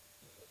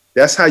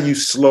 That's how you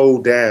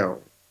slow down.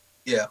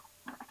 Yeah.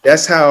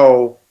 That's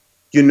how,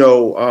 you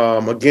know,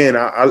 again,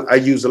 I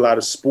use a lot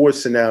of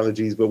sports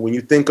analogies, but when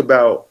you think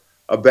about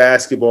a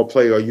basketball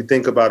player, or you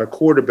think about a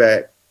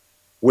quarterback,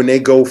 when they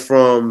go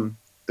from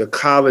the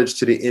college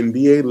to the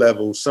NBA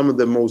level, one of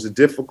the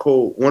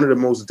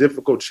most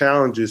difficult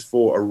challenges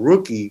for a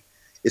rookie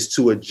is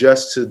to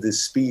adjust to the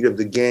speed of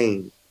the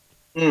game.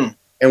 Mm.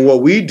 And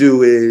what we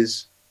do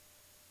is,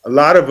 a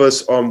lot of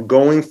us are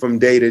going from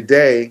day to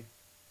day,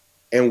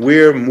 and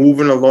we're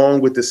moving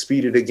along with the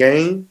speed of the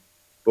game,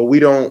 but we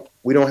don't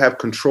have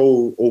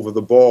control over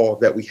the ball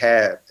that we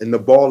have. And the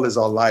ball is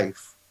our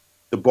life.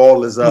 The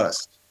ball is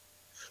us.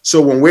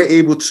 So when we're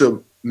able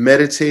to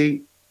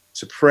meditate,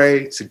 to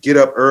pray, to get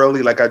up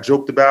early, like I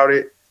joked about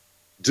it,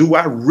 do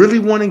I really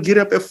want to get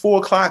up at 4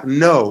 o'clock?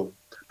 No.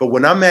 But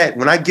when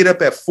I get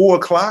up at 4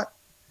 o'clock,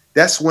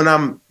 that's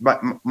when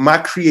my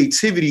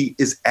creativity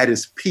is at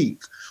its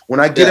peak. When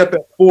I get up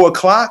at 4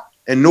 o'clock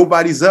and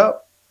nobody's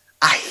up,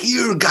 I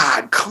hear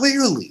God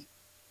clearly.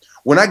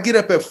 When I get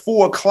up at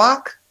 4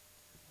 o'clock,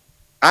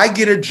 I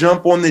get a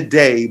jump on the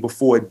day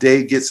before a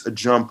day gets a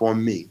jump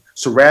on me.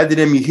 So rather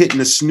than me hitting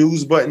the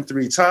snooze button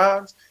 3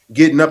 times,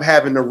 getting up,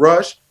 having to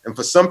rush, and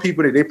for some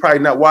people, they probably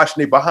not watching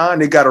their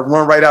behind, they got to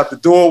run right out the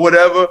door,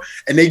 whatever,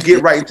 and they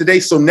get right into day.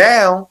 So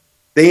now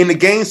they in the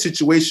game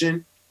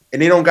situation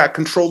and they don't got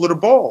control of the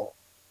ball.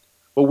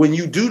 But when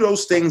you do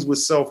those things with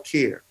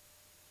self-care,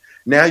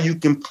 now you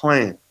can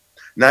plan.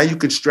 Now you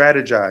can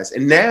strategize.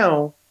 And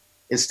now,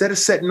 instead of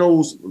setting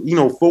those, you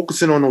know,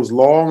 focusing on those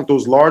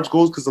large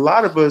goals, because a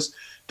lot of us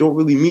don't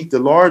really meet the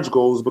large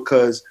goals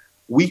because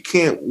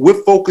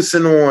we're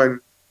focusing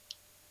on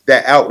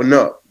that out and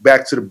up,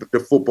 back to the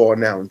football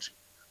analogy.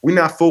 We're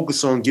not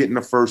focused on getting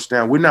the first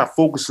down. We're not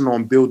focusing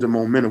on building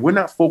momentum. We're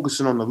not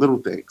focusing on the little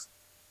things,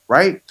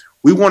 right?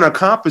 We want to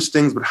accomplish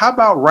things, but how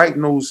about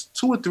writing those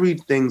 2 or 3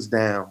 things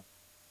down,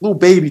 little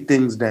baby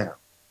things down,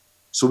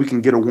 so we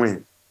can get a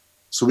win,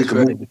 so we can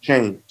move the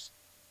chains.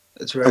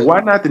 That's right. And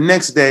why not the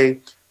next day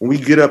when we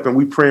get up and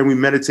we pray and we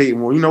meditate,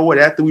 and well, you know what,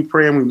 after we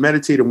pray and we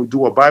meditate and we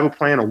do a Bible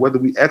plan, or whether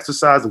we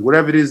exercise or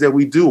whatever it is that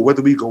we do, or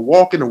whether we go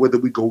walking or whether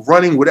we go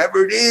running,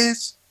 whatever it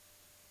is,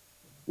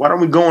 why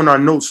don't we go on our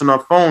notes on our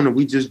phone and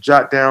we just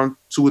jot down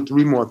 2 or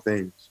 3 more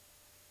things?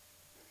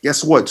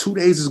 Guess what? 2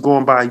 days is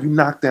going by and you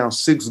knock down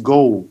 6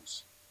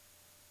 goals.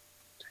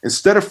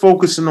 Instead of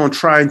focusing on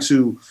trying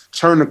to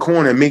turn the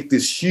corner and make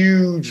this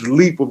huge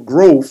leap of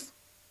growth,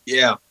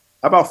 yeah.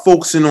 How about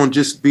focusing on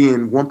just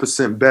being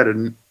 1%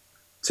 better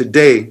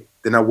today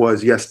than I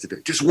was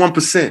yesterday? Just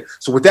 1%.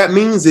 So what that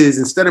means is,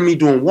 instead of me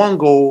doing 1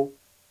 goal,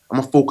 I'm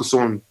going to focus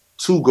on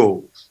 2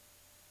 goals.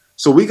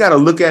 So we got to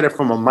look at it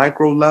from a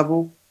micro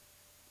level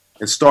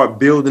and start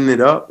building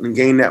it up and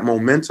gain that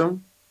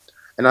momentum.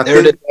 And I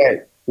think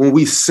that when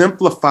we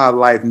simplify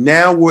life,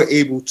 now we're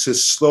able to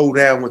slow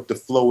down with the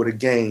flow of the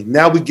game.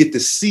 Now we get to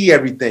see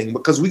everything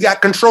because we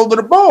got control of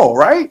the ball,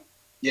 right?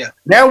 Yeah.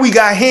 Now we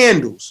got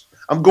handles.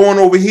 I'm going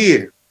over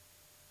here.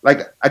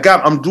 Like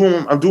I'm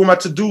doing my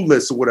to-do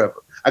list or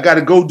whatever. I got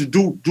to go to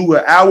do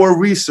an hour of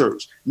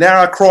research.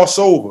 Now I cross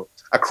over.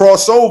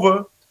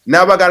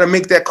 Now I got to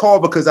make that call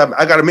because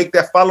I got to make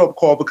that follow-up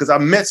call because I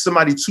met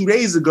somebody 2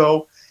 days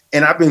ago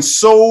and I've been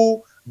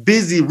so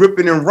busy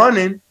ripping and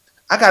running.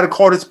 I got to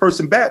call this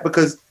person back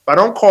because if I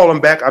don't call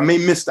them back, I may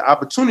miss the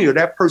opportunity, or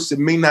that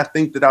person may not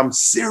think that I'm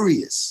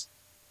serious,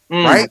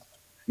 right?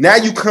 Now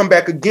you come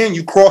back again,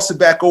 you cross it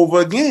back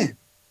over again.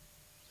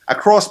 I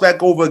cross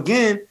back over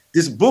again.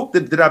 This book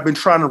that I've been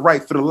trying to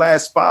write for the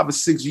last 5 or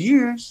 6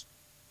 years,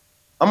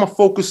 I'm going to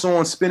focus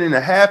on spending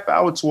a half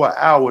hour to an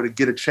hour to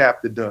get a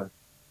chapter done.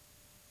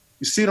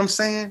 You see what I'm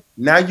saying?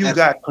 Now you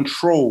got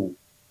control.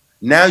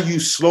 Now you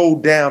slow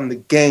down the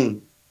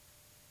game.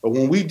 But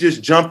when we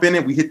just jump in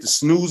it, we hit the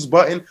snooze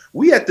button,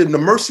 we at the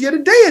mercy of the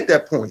day at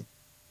that point.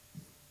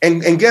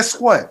 And guess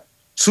what?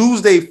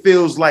 Tuesday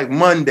feels like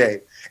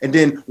Monday. And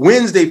then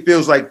Wednesday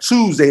feels like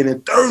Tuesday. And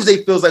then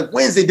Thursday feels like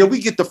Wednesday. Then we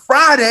get to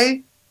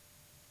Friday.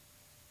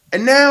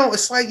 And now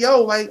it's like,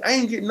 I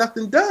ain't getting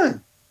nothing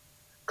done.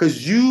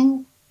 Because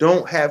you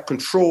don't have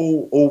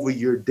control over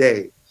your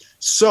day.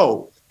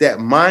 So that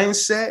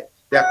mindset,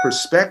 that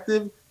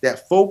perspective,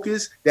 that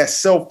focus, that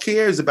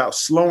self-care is about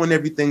slowing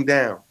everything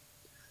down.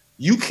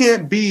 You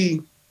can't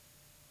be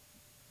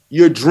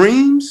your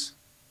dreams,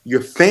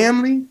 your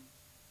family.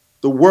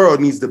 The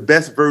world needs the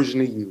best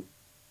version of you.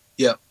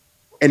 Yeah.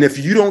 And if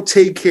you don't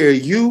take care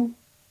of you,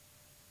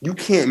 you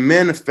can't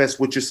manifest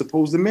what you're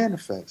supposed to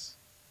manifest.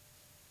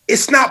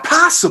 It's not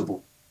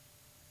possible.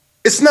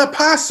 It's not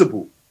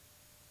possible.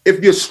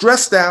 If you're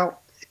stressed out,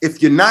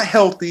 if you're not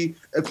healthy,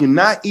 if you're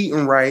not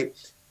eating right,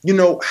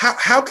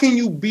 how can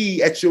you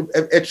be at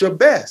your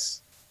best?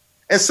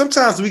 And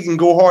sometimes we can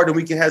go hard and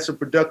we can have some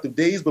productive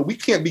days, but we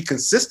can't be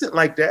consistent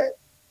like that.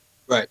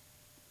 Right.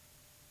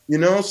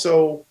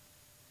 So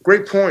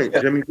great point,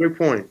 Jimmy, great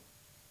point.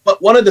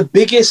 But one of the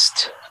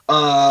biggest,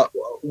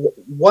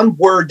 one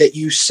word that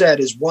you said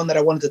is one that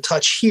I wanted to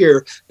touch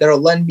here that'll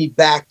lend me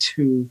back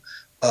to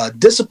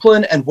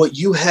discipline and what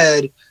you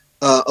had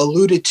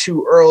alluded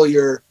to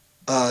earlier,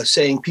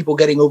 saying people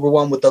getting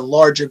overwhelmed with the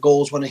larger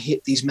goals when they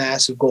hit these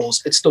massive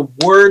goals. It's the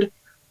word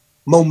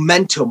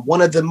momentum. One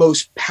of the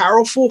most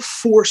powerful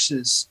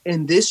forces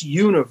in this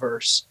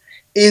universe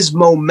is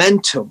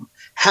momentum.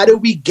 How do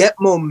we get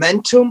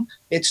momentum?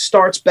 It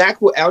starts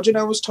back what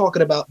Algernon was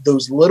talking about,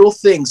 those little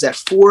things, that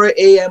 4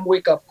 a.m.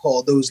 wake-up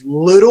call, those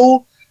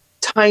little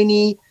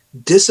tiny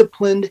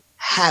disciplined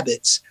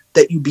habits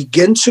that you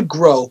begin to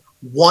grow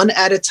one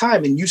at a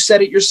time. And you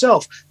said it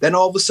yourself. Then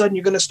all of a sudden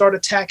you're going to start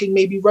attacking,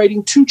 maybe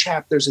writing 2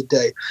 chapters a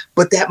day.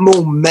 But that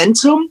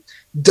momentum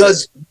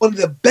does one of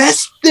the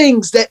best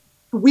things that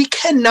we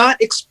cannot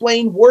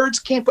explain. Words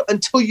can't put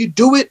until you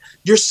do it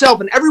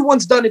yourself. And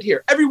everyone's done it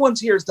here. Everyone's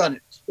here has done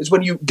it. Is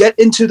when you get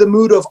into the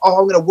mood of, I'm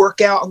going to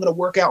work out.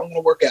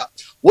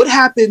 What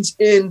happens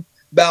in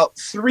about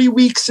 3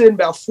 weeks in,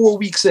 about 4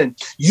 weeks in?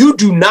 You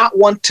do not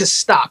want to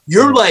stop.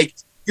 You're like,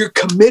 you're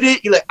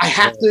committed. You're like, I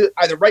have to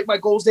either write my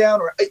goals down,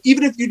 or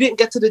even if you didn't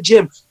get to the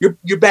gym,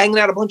 you're banging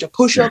out a bunch of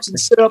push-ups and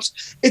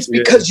sit-ups. It's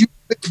because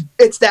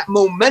it's that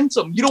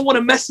momentum. You don't want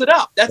to mess it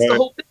up. That's the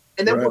whole thing.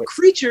 And then we're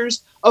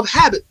creatures of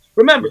habit.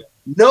 Remember,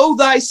 know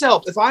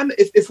thyself.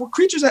 If we're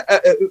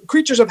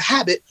creatures of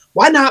habit,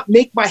 why not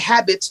make my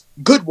habits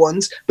good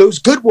ones? Those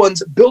good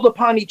ones build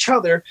upon each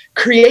other,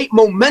 create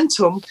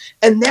momentum,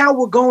 and now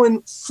we're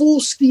going full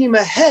steam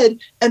ahead.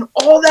 And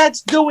all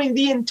that's doing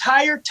the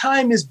entire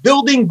time is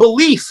building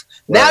belief.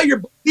 Right. Now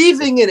you're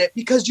believing in it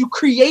because you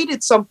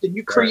created something.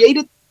 You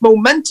created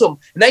momentum.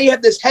 And now you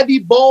have this heavy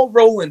ball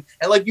rolling.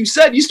 And like you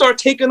said, you start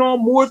taking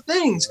on more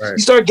things. Right. You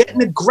start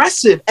getting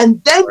aggressive.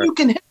 And then Right. you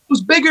can hit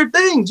those bigger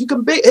things. You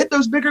can hit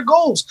those bigger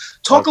goals.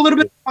 Talk a little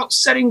bit about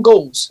setting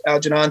goals,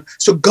 Algernon.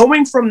 So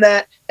going from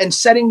that and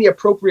setting the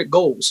appropriate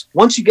goals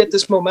once you get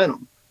this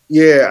momentum.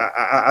 Yeah,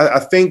 I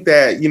think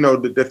that,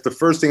 the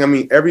first thing, I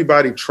mean,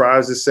 everybody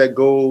tries to set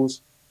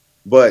goals,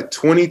 but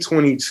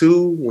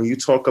 2022, when you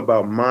talk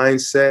about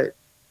mindset,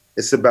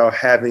 it's about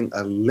having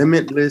a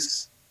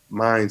limitless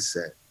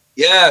mindset.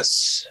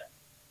 Yes.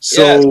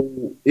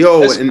 So,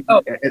 and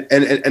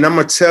I'm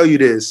going to tell you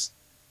this.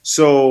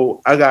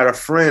 So I got a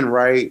friend,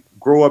 right?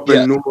 Grew up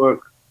in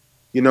Newark,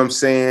 you know what I'm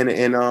saying?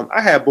 And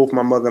I had both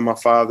my mother and my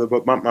father,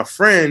 but my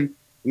friend,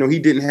 he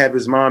didn't have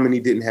his mom and he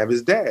didn't have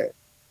his dad.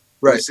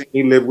 Right.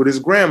 He lived with his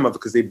grandmother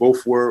because they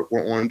both were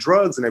on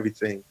drugs and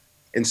everything.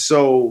 And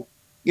so,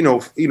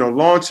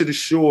 long to the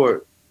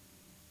short,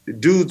 the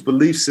dude's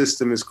belief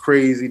system is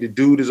crazy. The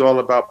dude is all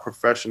about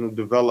personal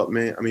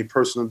development,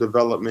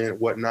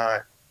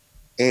 whatnot.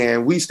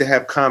 And we used to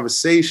have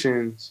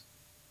conversations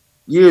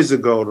years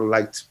ago,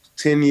 like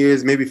 10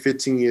 years, maybe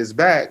 15 years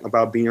back,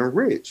 about being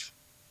rich.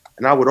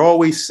 And I would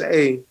always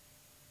say,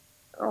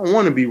 I don't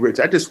want to be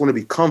rich. I just want to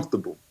be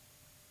comfortable.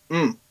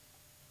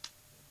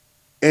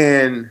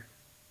 And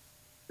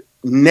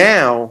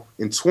now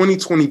in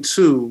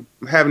 2022,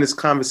 I'm having this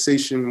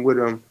conversation with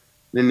him.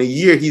 And in a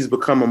year, he's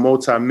become a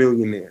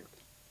multimillionaire.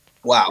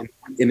 Wow.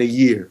 In a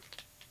year.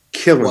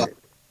 Killing it.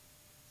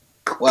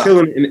 Wow.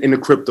 Killing it in the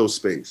crypto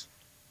space.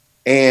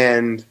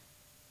 And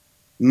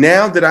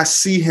now that I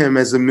see him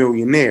as a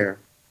millionaire,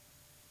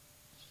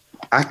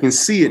 I can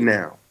see it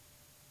now.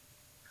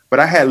 But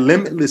I had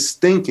limitless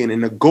thinking,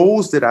 and the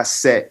goals that I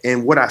set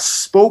and what I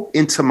spoke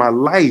into my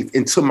life,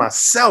 into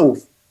myself,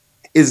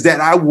 is that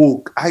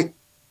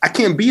I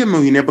can't be a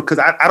millionaire because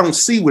I don't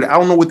see I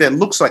don't know what that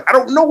looks like. I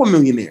don't know a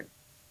millionaire.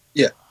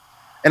 Yeah.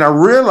 And I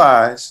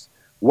realized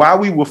while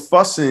we were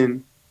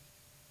fussing,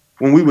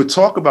 when we would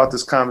talk about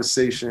this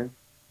conversation,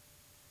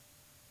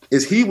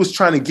 is he was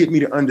trying to get me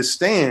to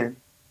understand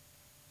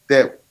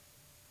that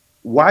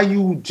why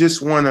you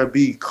just want to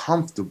be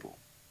comfortable.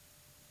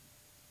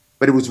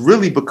 But it was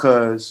really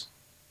because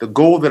the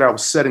goal that I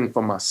was setting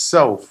for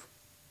myself,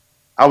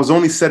 I was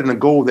only setting a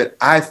goal that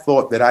I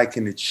thought that I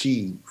can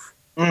achieve.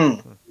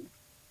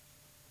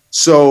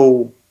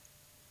 So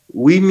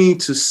we need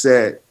to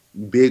set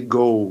big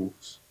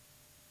goals.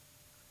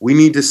 We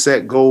need to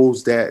set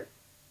goals that,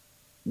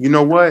 you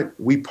know what?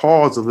 We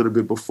pause a little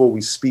bit before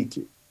we speak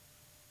it.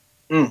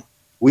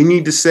 We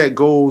need to set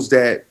goals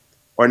that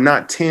are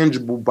not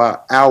tangible by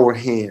our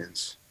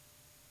hands.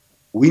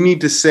 We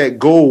need to set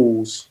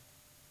goals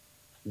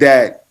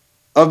that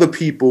other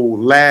people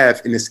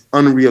laugh and it's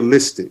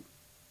unrealistic.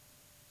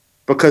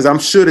 Because I'm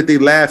sure that they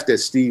laughed at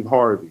Steve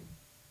Harvey.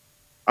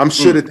 I'm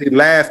sure that they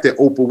laughed at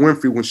Oprah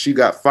Winfrey when she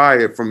got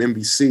fired from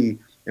NBC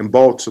in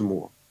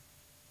Baltimore.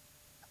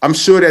 I'm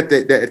sure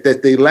that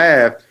they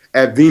laughed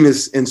at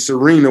Venus and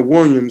Serena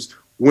Williams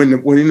when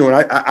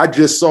I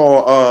just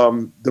saw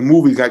the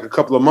movie like a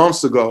couple of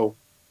months ago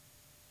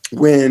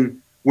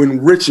when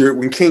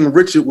King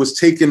Richard was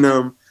taking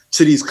them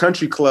to these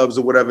country clubs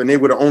or whatever, and they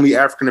were the only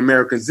African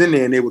Americans in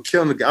there, and they were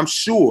killing the guy. I'm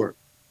sure,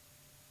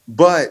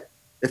 but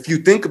if you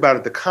think about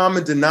it, the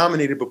common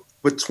denominator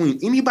between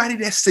anybody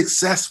that's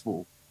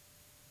successful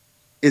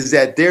is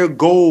that their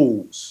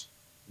goals,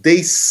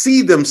 they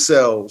see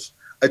themselves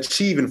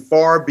achieving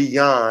far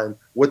beyond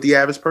what the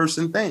average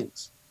person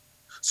thinks.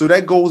 So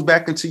that goes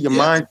back into your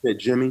mindset,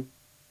 Jimmy.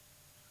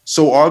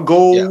 So our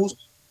goals,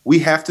 we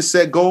have to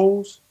set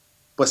goals,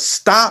 but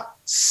stop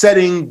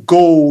setting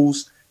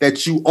goals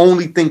that you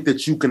only think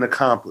that you can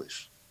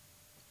accomplish.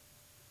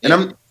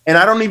 And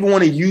I don't even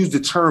want to use the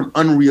term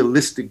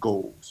unrealistic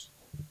goals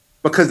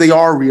because they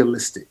are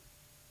realistic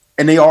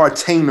and they are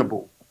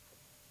attainable.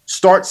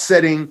 Start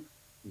setting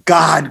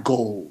God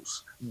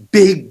goals,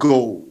 big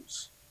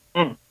goals.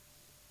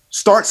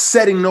 Start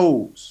setting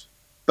those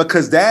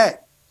because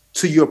that,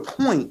 to your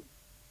point,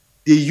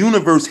 the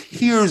universe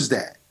hears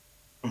that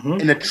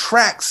and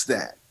attracts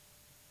that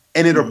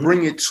and it'll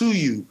bring it to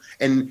you.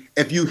 And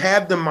if you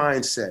have the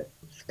mindset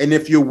and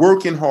if you're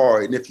working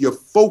hard and if you're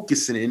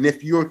focusing and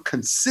if you're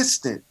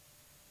consistent,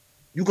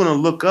 you're going to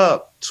look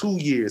up 2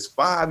 years,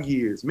 5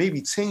 years,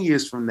 maybe 10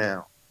 years from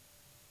now,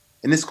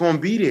 and it's going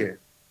to be there.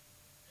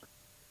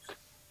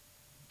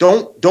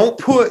 Don't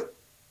put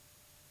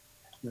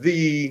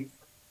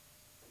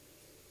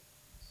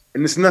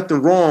and there's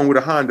nothing wrong with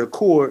a Honda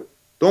Accord.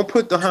 Don't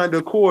put the Honda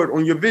Accord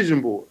on your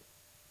vision board.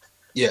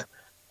 Yeah.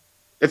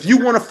 If you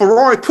want a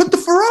Ferrari, put the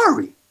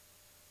Ferrari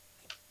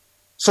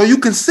so you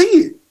can see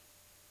it.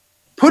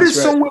 Put it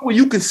somewhere where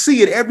you can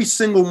see it every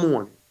single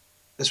morning.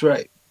 That's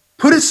right.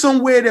 Put it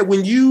somewhere that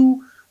when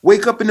you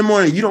wake up in the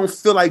morning, you don't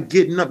feel like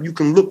getting up, you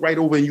can look right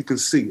over and you can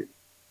see it.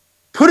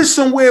 Put it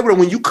somewhere where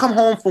when you come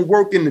home from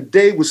work and the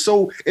day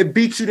it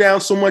beats you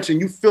down so much and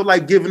you feel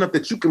like giving up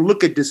that you can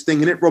look at this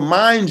thing and it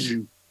reminds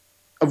you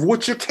of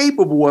what you're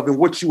capable of and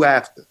what you're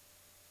after.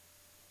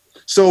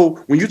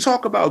 So when you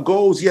talk about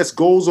goals, yes,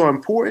 goals are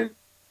important.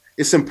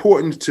 it's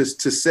important to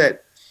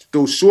set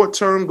those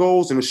short-term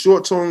goals, and the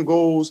short-term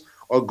goals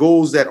are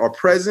goals that are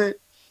present.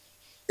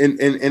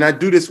 And I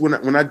do this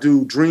when I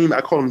do dream,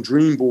 I call them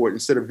dream board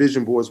instead of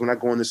vision boards. When I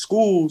go into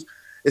schools,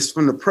 it's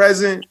from the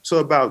present to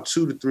about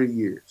 2 to 3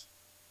 years.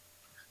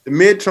 The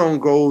midterm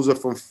goals are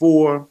from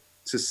 4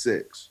 to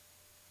 6.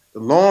 The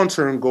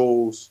long-term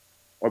goals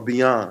are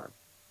beyond.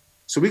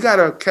 So we got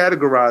to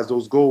categorize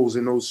those goals,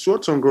 and those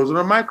short-term goals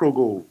are micro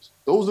goals.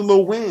 Those are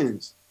little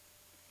wins.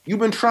 You've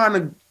been trying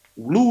to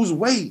lose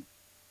weight.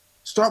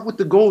 Start with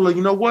the goal of,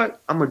 you know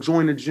what? I'm going to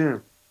join the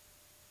gym.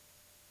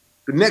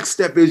 The next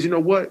step is, you know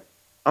what?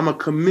 I'm going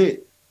to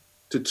commit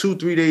to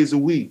 2-3 days a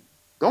week.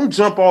 Don't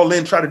jump all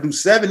in, try to do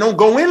 7. Don't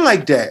go in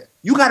like that.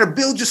 You got to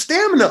build your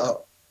stamina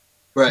up.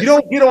 Right. You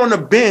don't get on the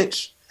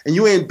bench and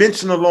you ain't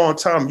benching a long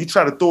time. You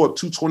try to throw up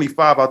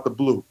 225 out the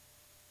blue.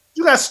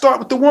 You got to start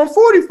with the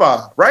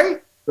 145,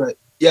 right? Right.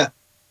 Yeah.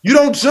 You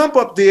don't jump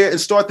up there and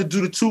start to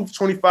do the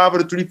 225 or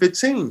the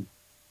 315.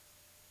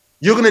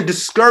 You're going to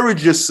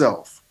discourage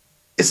yourself.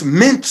 It's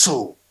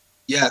mental.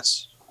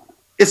 Yes.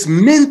 It's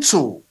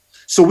mental.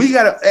 So we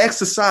got to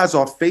exercise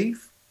our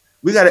faith.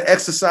 We got to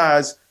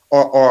exercise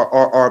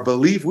our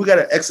belief. We got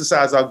to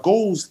exercise our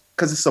goals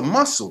because it's a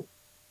muscle.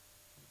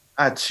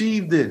 I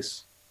achieved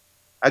this.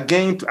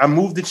 I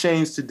moved the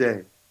chains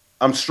today.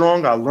 I'm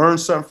strong. I learned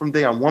something from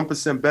today. I'm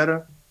 1%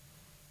 better.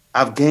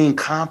 I've gained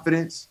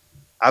confidence.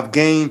 I've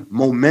gained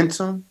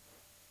momentum.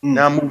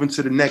 Now I'm moving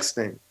to the next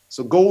thing.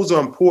 So goals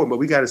are important, but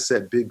we got to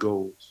set big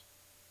goals.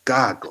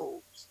 God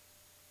goals.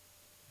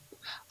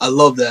 I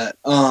love that.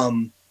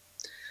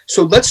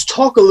 So let's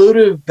talk a little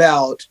bit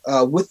about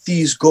with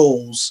these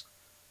goals,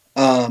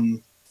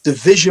 the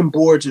vision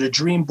boards or the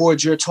dream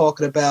boards you're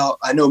talking about.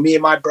 I know me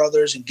and my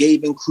brothers and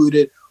Gabe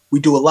included, we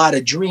do a lot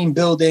of dream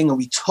building, and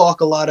we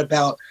talk a lot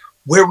about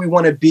where we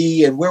want to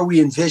be and where we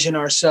envision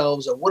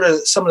ourselves, and what are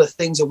some of the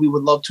things that we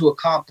would love to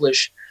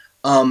accomplish,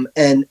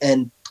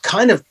 and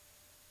kind of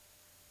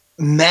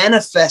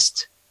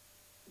manifest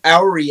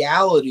our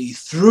reality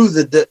through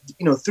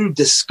through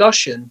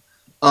discussion,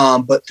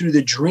 but through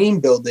the dream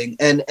building.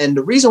 And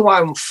the reason why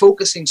I'm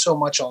focusing so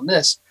much on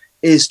this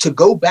is to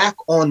go back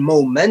on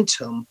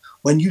momentum.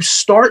 When you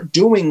start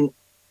doing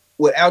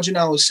what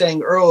Algernon was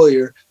saying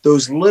earlier,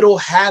 those little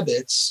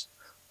habits,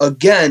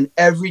 again,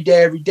 every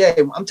day,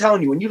 I'm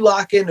telling you, when you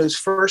lock in those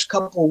first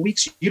couple of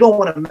weeks, you don't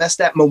want to mess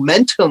that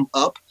momentum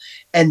up.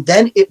 And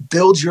then it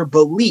builds your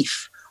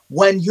belief.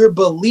 When your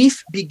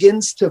belief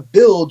begins to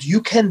build,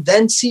 you can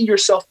then see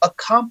yourself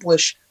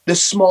accomplish the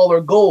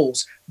smaller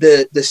goals,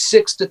 the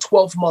 6 to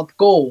 12 month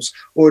goals,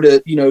 or the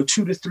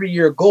 2 to 3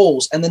 year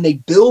goals, and then they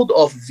build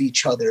off of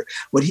each other.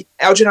 What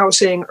Algernon was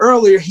saying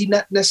earlier, he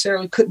not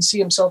necessarily couldn't see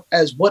himself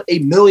as what a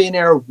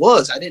millionaire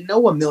was. I didn't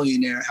know a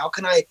millionaire. How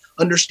can I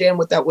understand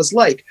what that was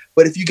like?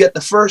 But if you get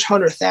the first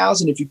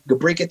 100,000, if you could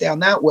break it down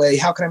that way,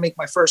 how can I make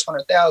my first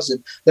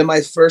 100,000? Then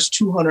my first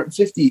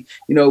 250,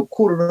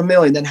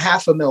 $250,000, then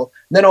 $500,000.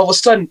 Then all of a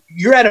sudden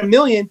you're at $1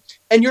 million,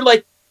 and you're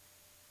like,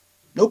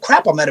 no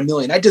crap, I'm at $1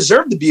 million. I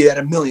deserve to be at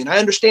 $1 million. I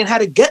understand how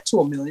to get to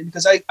 $1 million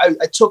because I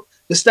took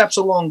the steps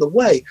along the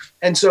way.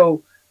 And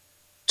so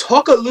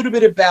talk a little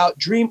bit about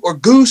dream, or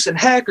Goose and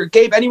Heck or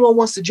Gabe, anyone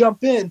wants to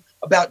jump in,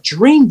 about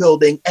dream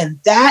building, and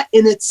that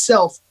in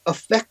itself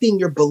affecting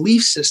your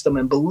belief system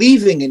and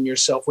believing in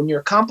yourself when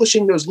you're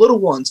accomplishing those little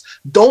ones.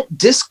 Don't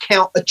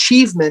discount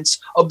achievements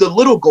of the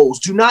little goals.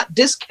 Do not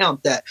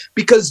discount that,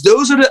 because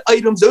those are the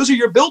items, those are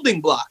your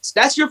building blocks.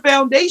 That's your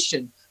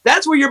foundation.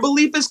 That's where your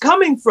belief is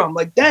coming from.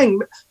 Like, dang,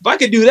 if I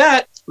could do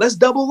that, let's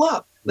double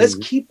up. Let's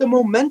keep the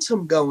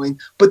momentum going.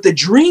 But the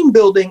dream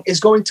building is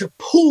going to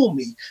pull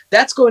me.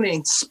 That's going to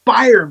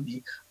inspire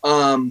me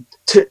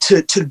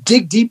to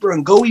dig deeper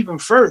and go even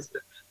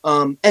further.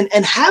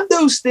 And have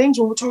those things,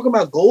 when we're talking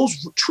about goals,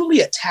 truly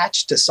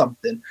attached to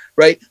something,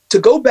 right? To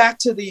go back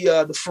to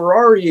the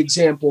Ferrari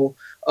example,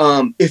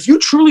 if you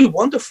truly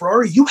want the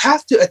Ferrari, you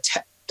have to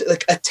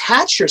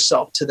attach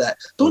yourself to that.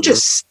 Don't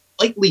just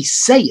lightly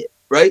say it.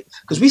 Right?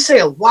 Because we say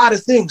a lot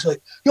of things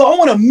like, I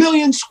want a 1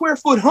 million square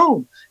foot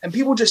home. And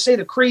people just say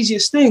the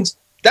craziest things.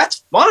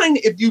 That's fine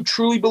if you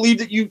truly believe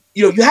that you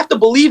have to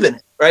believe in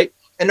it, right?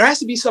 And there has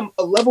to be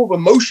a level of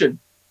emotion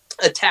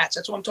attached.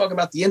 That's what I'm talking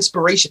about, the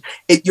inspiration.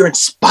 You're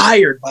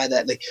inspired by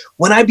that. Like,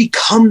 when I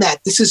become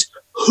that, this is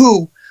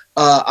who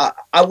I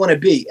want to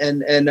be.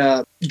 And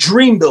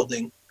dream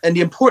building and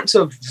the importance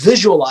of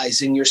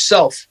visualizing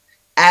yourself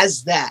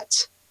as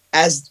that,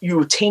 as you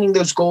attaining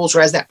those goals,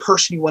 or as that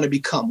person you want to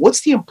become.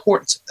 What's the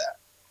importance of that?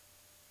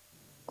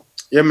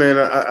 Yeah, man,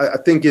 I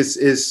think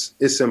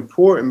it's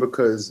important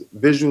because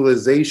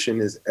visualization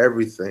is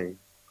everything.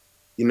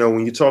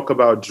 When you talk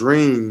about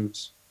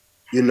dreams,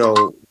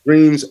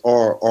 dreams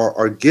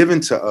are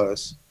given to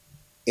us,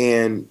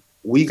 and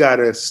we got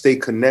to stay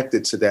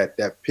connected to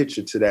that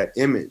picture, to that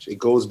image. It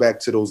goes back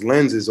to those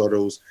lenses or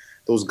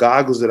those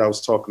goggles that I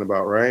was talking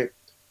about, right?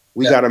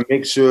 We got to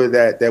make sure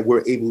that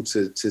we're able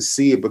to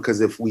see it,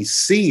 because if we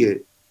see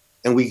it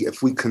and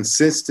if we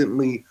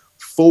consistently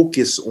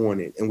focus on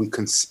it and we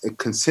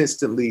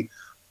consistently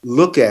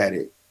look at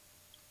it,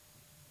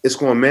 it's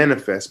going to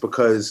manifest,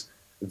 because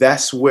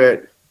that's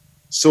what,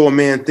 so a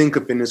man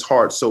thinketh in his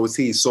heart, so is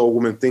he. So a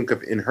woman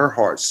thinketh in her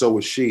heart, so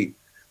is she.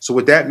 So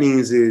what that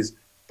means is,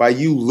 by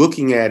you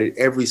looking at it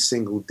every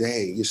single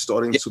day, you're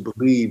starting to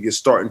believe, you're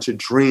starting to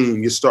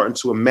dream, you're starting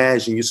to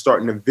imagine, you're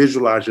starting to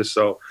visualize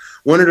yourself.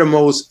 One of the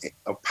most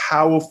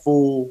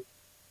powerful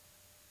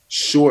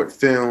short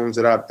films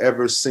that I've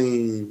ever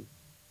seen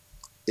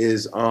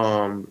is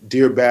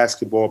Dear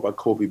Basketball by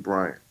Kobe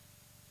Bryant.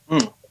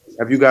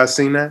 Have you guys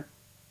seen that?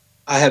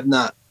 I have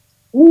not.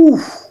 Ooh.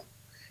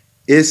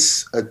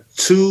 It's a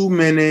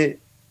 2-minute.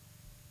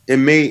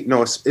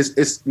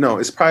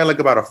 It's probably like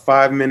about a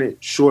 5-minute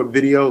short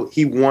video.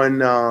 He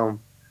won.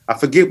 I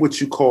forget what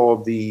you call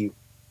the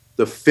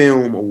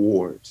film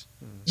awards.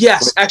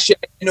 Yes, actually,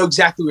 I know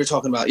exactly what you're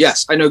talking about.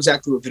 Yes, I know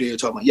exactly what video you're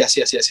talking about. Yes.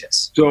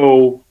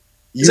 So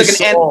It's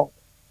like an end,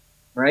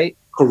 right?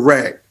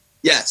 Correct.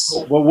 Yes.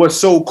 But what's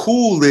so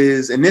cool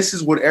is, and this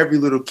is what every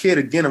little kid,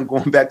 again, I'm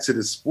going back to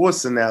the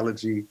sports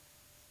analogy,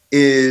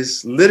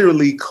 is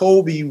literally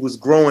Kobe was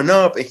growing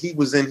up and he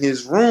was in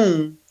his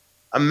room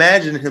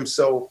imagining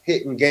himself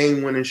hitting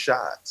game-winning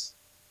shots.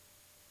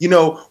 You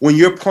know, when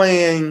you're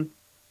playing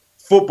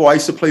football, I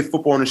used to play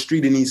football on the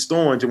street in East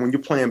Orange, and when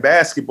you're playing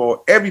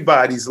basketball,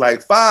 everybody's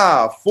like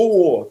 5,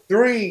 4,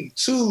 3,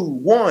 2,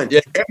 1. Yeah.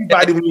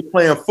 Everybody, when you're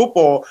playing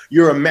football,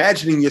 you're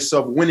imagining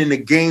yourself winning a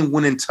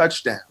game-winning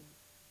touchdown.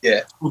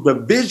 Yeah. The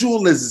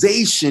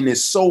visualization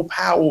is so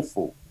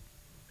powerful,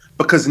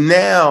 because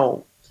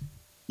now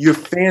you're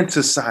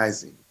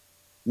fantasizing.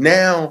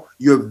 Now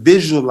you're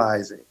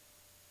visualizing.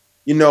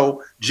 You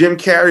know, Jim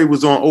Carrey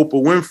was on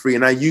Oprah Winfrey,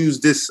 and I use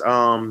this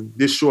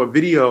short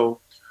video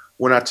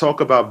when I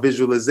talk about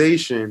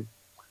visualization,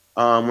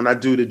 when I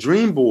do the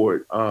dream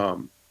board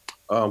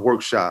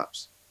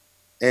workshops.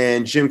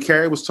 And Jim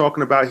Carrey was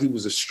talking about, he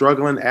was a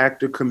struggling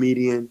actor,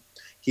 comedian.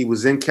 He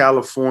was in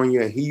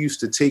California. He used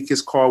to take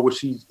his car, which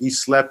he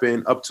slept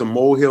in, up to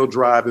Mole Hill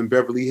Drive in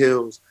Beverly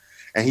Hills.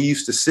 And he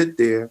used to sit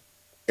there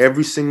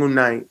every single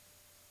night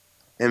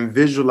and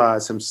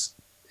visualize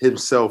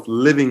himself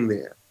living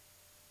there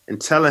and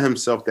telling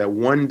himself that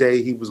one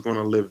day he was going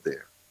to live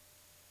there.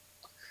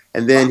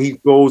 And then he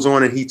goes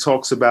on and he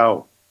talks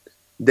about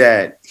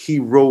that he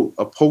wrote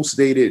a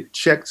post-dated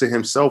check to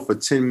himself for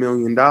 $10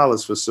 million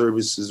for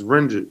services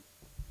rendered.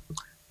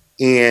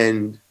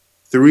 And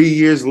 3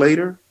 years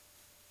later,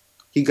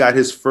 he got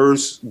his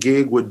first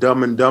gig with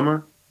Dumb and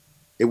Dumber.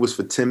 It was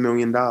for $10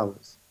 million.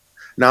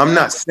 Now, I'm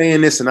not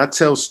saying this, and I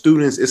tell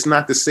students, it's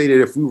not to say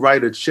that if we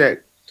write a check,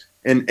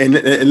 and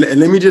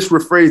let me just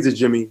rephrase it,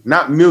 Jimmy,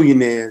 not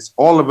millionaires,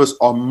 all of us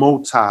are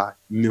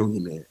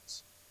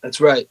multi-millionaires. That's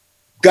right.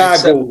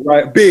 God goes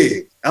right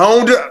big.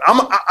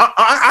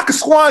 I could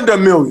squander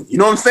 $1 million. You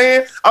know what I'm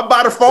saying? I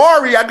bought a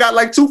Ferrari. I got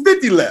like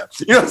 $250 left.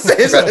 You know what I'm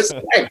saying? So it's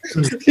like,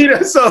 you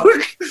know, so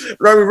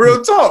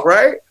real talk,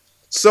 right?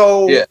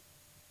 So, yeah.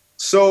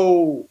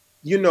 So,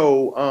 you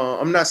know,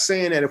 I'm not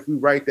saying that if we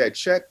write that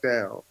check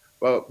down,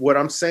 but what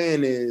I'm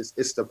saying is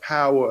it's the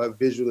power of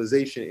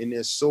visualization. And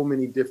there's so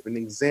many different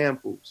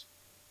examples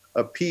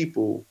of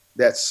people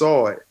that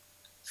saw it.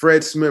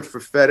 Fred Smith for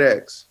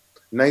FedEx,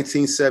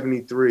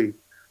 1973.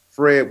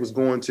 Fred was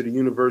going to the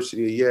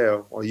University of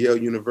Yale, or Yale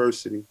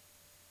University.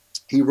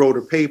 He wrote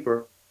a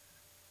paper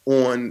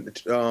on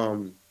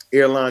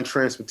airline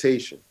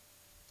transportation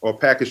or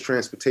package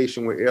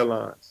transportation with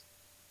airlines.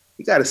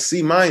 He got a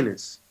C-.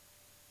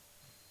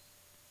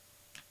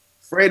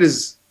 Fred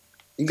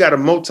he got a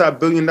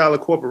multi-billion-dollar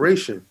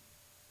corporation.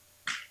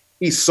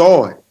 He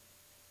saw it.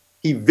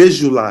 He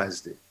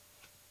visualized it.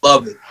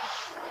 Love it.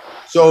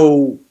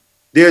 So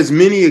there's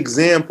many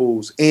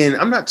examples, and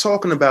I'm not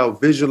talking about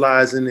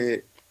visualizing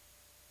it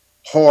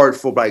hard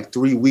for like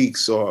 3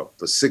 weeks or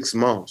for 6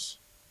 months.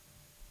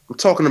 I'm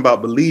talking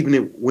about believing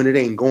it when it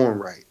ain't going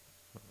right.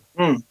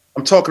 I'm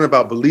talking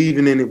about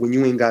believing in it when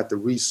you ain't got the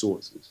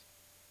resources.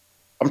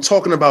 I'm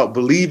talking about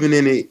believing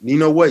in it. You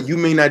know what? You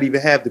may not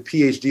even have the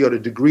PhD or the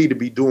degree to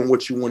be doing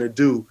what you want to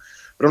do,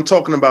 but I'm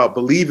talking about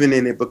believing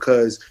in it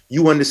because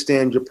you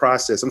understand your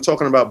process. I'm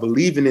talking about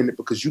believing in it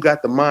because you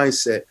got the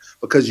mindset,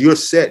 because you're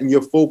set and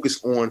you're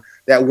focused on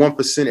that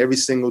 1% every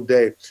single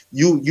day.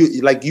 You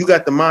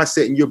got the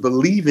mindset and you're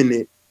believing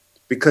it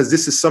because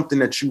this is something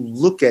that you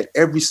look at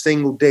every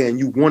single day and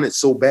you want it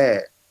so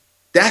bad.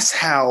 That's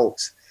how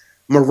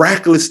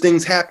miraculous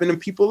things happen in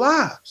people's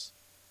lives.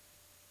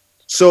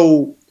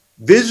 So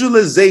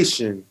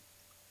visualization,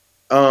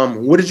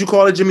 what did you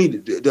call it, Jimmy?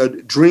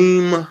 The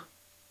dream.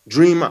 You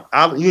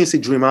didn't say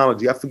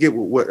dreamology. I forget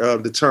what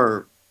the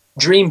term.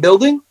 Dream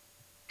building?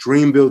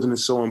 Dream building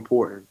is so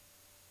important.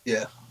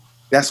 Yeah.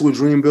 That's what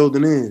dream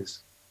building is.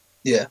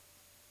 Yeah.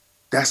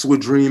 That's what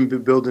dream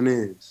building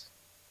is.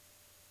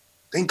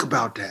 Think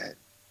about that.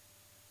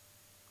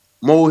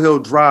 Mole Hill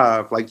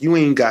Drive, like you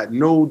ain't got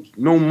no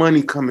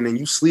money coming in.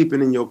 You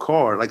sleeping in your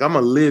car. Like, I'm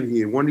going to live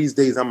here. One of these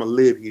days, I'm going to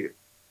live here.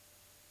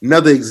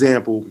 Another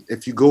example,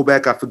 if you go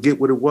back, I forget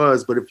what it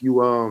was, but if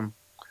you,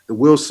 the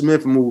Will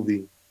Smith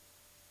movie,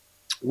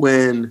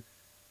 when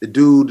the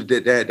dude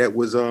that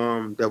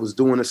was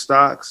doing the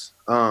stocks,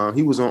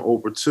 he was on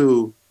Oprah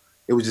too.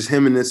 It was just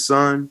him and his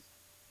son.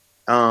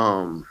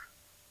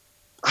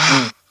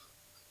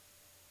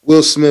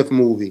 Will Smith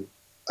movie,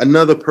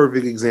 another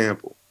perfect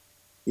example.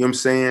 You know what I'm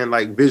saying?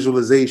 Like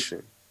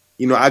visualization.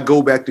 You know, I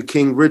go back to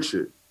King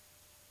Richard.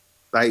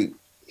 Like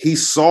he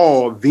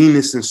saw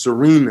Venus and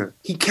Serena.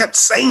 He kept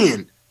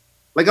saying,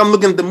 like I'm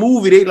looking at the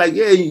movie, they like,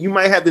 yeah, you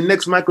might have the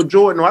next Michael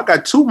Jordan. No, I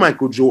got 2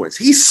 Michael Jordans.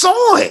 He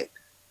saw it.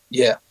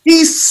 Yeah.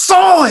 He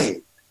saw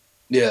it.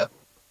 Yeah.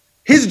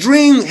 His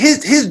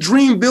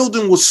dream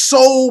building was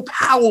so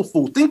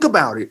powerful. Think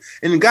about it.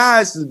 And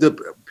guys,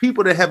 the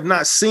people that have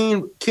not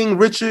seen King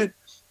Richard,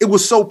 it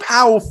was so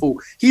powerful.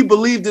 He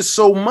believed it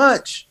so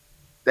much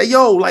that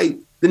like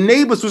the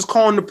neighbors was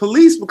calling the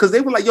police because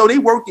they were like,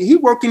 he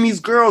working these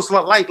girls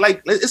like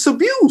it's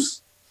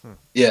abuse.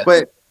 Yeah.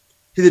 But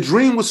the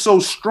dream was so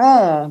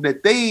strong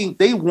that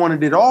they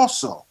wanted it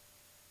also.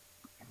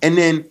 And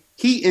then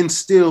he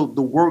instilled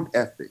the work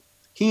ethic.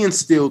 He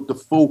instilled the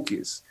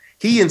focus.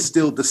 He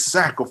instilled the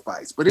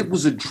sacrifice, but it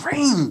was a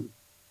dream.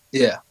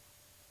 Yeah.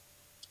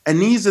 And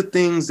these are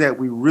things that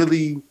we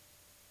really,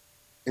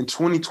 in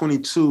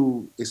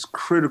 2022, it's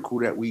critical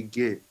that we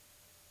get.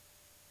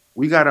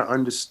 We got to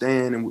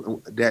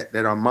understand that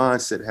our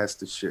mindset has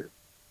to shift.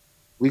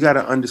 We got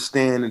to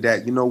understand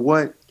that, you know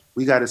what?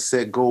 We got to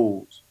set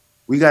goals.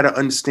 We got to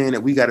understand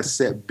that we got to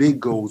set big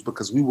goals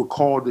because we were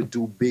called to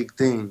do big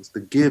things, the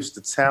gifts,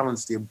 the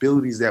talents, the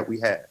abilities that we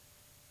have.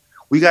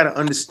 We got to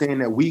understand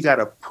that we got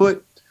to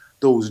put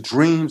those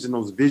dreams and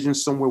those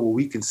visions somewhere where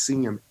we can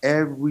see them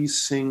every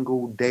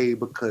single day,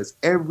 because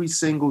every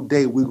single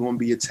day we're going to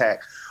be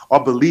attacked.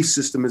 Our belief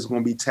system is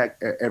going to be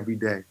attacked every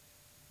day.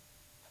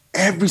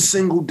 Every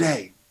single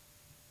day.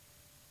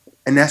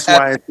 And that's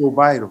why it's so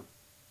vital.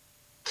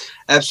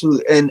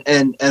 Absolutely.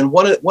 And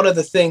one of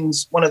the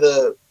things, one of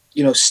the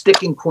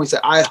sticking points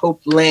that I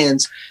hope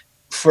lands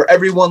for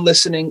everyone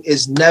listening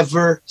is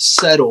never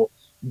settle.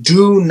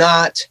 Do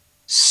not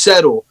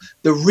settle.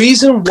 The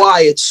reason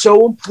why it's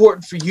so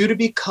important for you to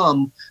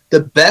become the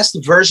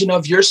best version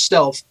of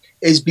yourself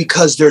is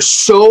because there's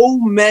so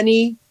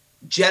many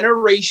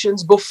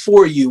generations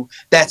before you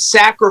that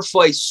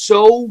sacrifice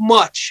so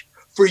much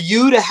for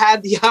you to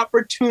have the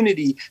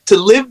opportunity to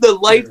live the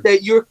life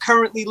that you're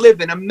currently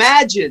living.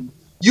 Imagine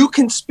you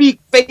can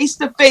speak face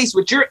to face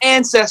with your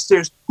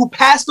ancestors who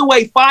passed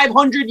away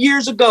 500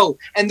 years ago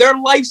and their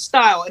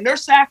lifestyle and their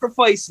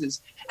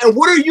sacrifices. And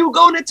what are you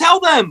going to tell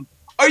them?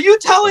 Are you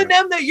telling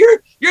them that you're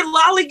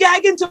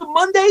lollygagging to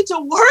Monday to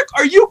work?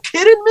 Are you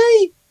kidding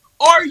me?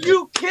 Are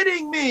you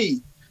kidding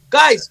me?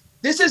 Guys,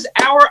 this is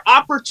our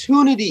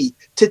opportunity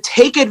to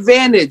take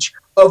advantage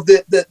of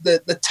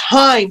the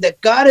time that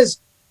God has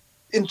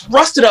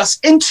entrusted us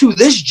into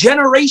this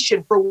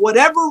generation for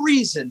whatever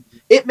reason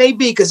it may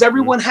be, because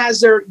everyone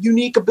has their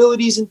unique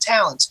abilities and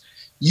talents.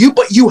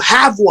 But you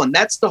have one.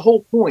 That's the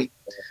whole point.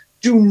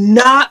 Do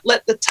not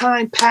let the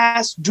time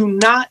pass. Do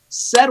not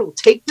settle.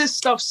 Take this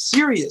stuff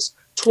serious.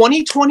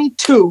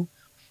 2022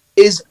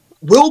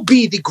 will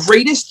be the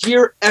greatest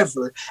year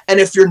ever. And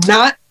if you're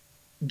not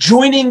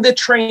joining the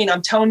train,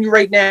 I'm telling you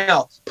right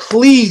now,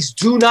 please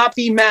do not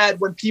be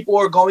mad when people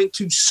are going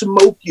to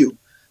smoke you.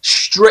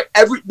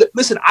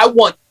 Listen, I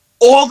want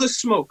all the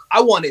smoke.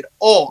 I want it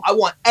all. I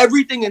want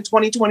everything in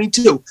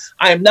 2022.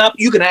 I am not,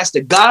 you can ask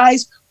the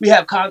guys. We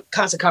have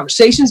constant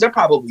conversations. They're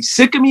probably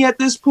sick of me at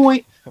this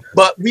point,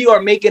 but we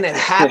are making it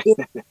happen.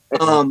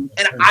 And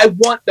I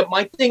want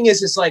my thing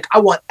is like, I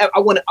want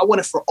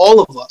it for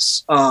all of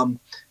us.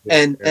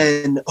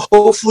 And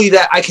hopefully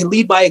that I can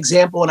lead by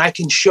example and I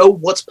can show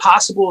what's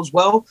possible as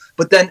well.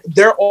 But then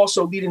they're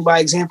also leading by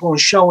example and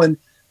showing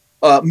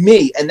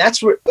me. And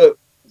that's where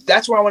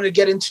I want to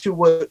get into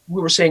what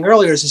we were saying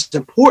earlier. Is it's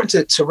important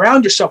to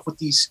surround yourself with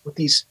these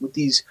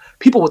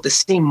people with the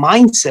same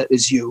mindset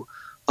as you,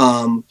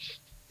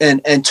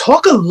 and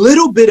talk a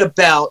little bit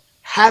about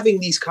having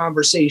these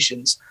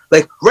conversations.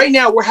 Like right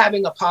now, we're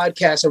having a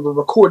podcast and we're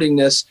recording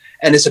this,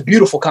 and it's a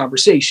beautiful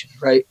conversation,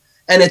 right?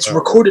 And it's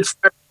recorded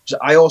forever.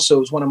 I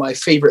also is one of my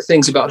favorite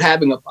things about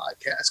having a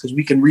podcast because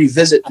we can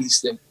revisit these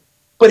things.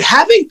 But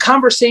having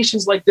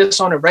conversations like this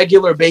on a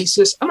regular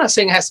basis, I'm not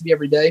saying it has to be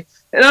every day,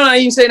 and I'm not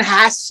even saying it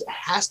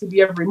has to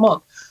be every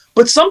month,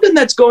 but something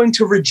that's going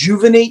to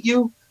rejuvenate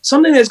you,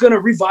 something that's going to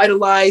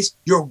revitalize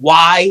your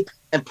why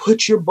and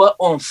put your butt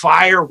on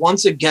fire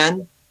once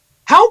again.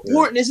 How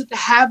important is it to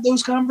have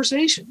those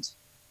conversations?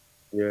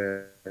 Yeah.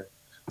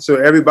 So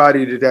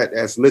everybody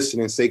that's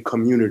listening, say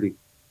community.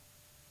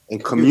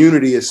 And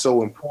community is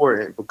so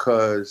important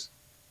because,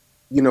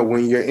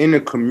 when you're in a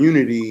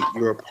community,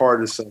 you're a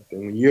part of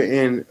something. When you're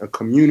in a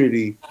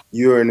community,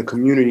 you're in a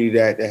community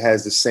that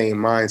has the same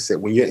mindset.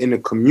 When you're in a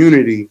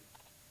community,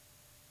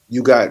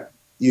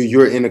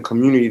 you're in a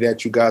community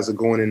that you guys are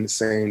going in the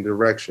same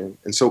direction.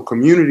 And so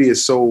community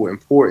is so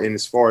important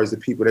as far as the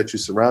people that you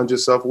surround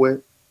yourself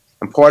with.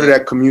 And part of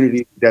that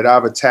community that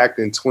I've attacked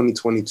in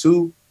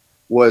 2022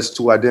 was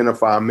to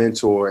identify a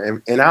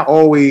mentor. And I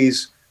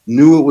always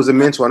knew it was a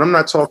mentor. And I'm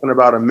not talking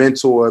about a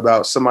mentor,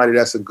 about somebody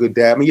that's a good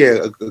dad. I mean,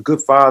 yeah, a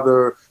good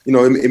father,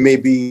 it may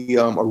be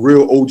a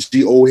real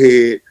OG old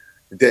head,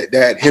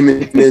 that him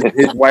and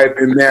his wife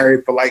been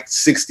married for like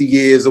 60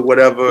 years or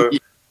whatever.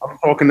 I'm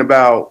talking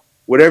about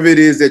whatever it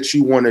is that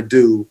you want to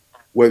do,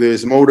 whether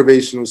it's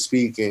motivational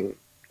speaking,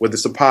 whether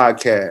it's a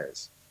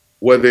podcast,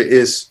 whether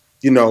it's,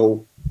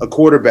 a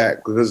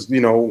quarterback, because,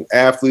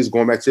 athletes,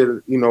 going back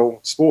to,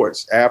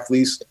 sports,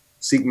 athletes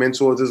seek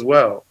mentors as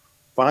well.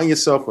 Find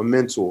yourself a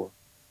mentor.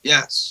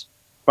 Yes.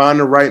 Find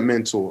the right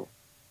mentor.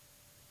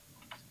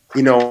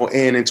 And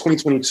in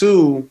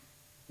 2022,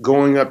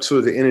 going up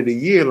to the end of the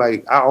year,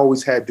 like, I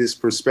always had this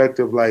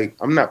perspective, like,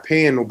 I'm not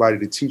paying nobody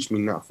to teach me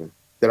nothing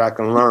that I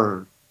can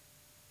learn.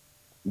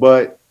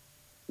 But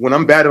when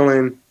I'm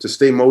battling to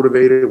stay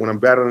motivated, when I'm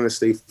battling to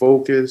stay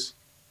focused,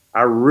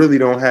 I really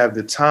don't have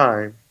the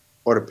time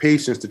or the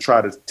patience to try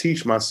to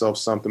teach myself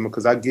something,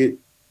 because I get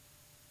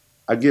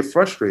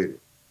frustrated.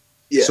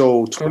 Yeah.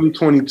 So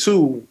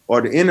 2022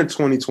 or the end of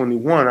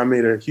 2021, I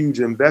made a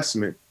huge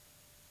investment,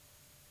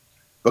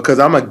 because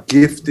I'm a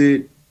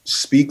gifted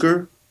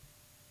speaker,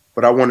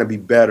 but I want to be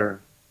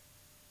better.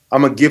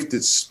 I'm a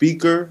gifted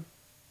speaker,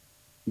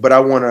 but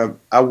I want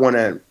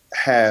to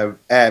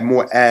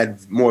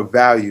add more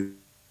value.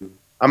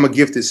 I'm a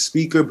gifted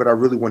speaker, but I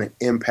really want to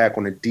impact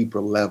on a deeper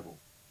level.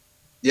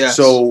 Yeah.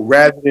 So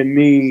rather than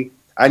me,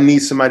 I need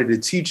somebody to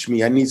teach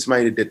me. I need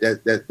somebody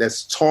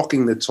that's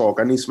talking the talk.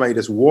 I need somebody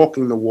that's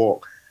walking the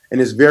walk. And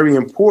it's very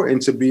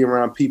important to be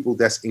around people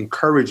that's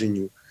encouraging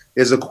you.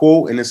 There's a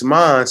quote, and it's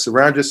mine: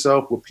 surround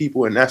yourself with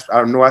people, and that's,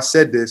 I know I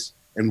said this,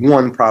 and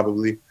one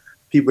probably,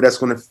 people that's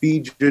going to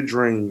feed your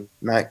dream,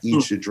 not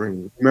eat your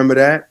dream. Remember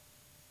that?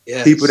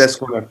 Yes. People that's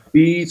going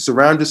to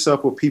surround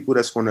yourself with people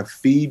that's going to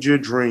feed your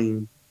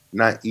dream,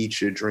 not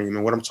eat your dream.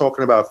 And what I'm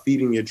talking about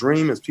feeding your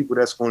dream is people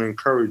that's going to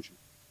encourage you.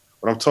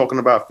 When I'm talking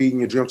about feeding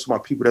your dream, I'm talking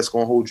about people that's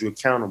going to hold you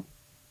accountable.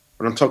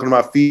 When I'm talking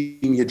about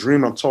feeding your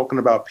dream, I'm talking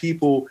about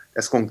people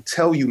that's going to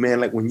tell you,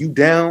 man, like, when you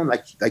down,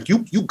 like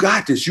you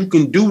got this, you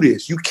can do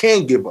this, you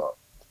can't give up.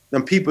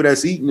 Them people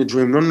that's eating the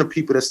dream, none of the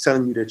people that's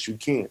telling you that you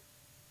can't.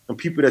 And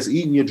people that's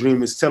eating your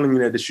dream is telling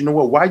you that you know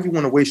what, why you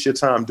want to waste your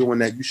time doing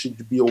that? You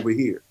should be over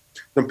here.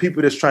 The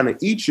people that's trying to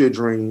eat your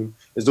dream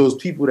is those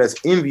people that's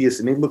envious,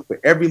 and they look for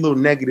every little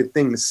negative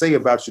thing to say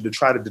about you to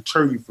try to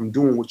deter you from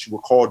doing what you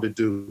were called to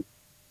do.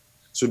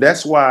 So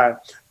that's why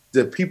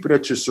the people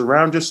that you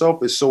surround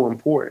yourself is so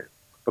important,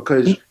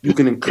 because you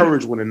can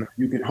encourage one another.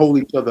 You can hold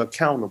each other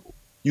accountable.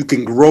 You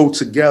can grow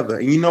together.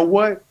 And you know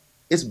what?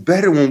 It's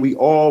better when we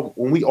all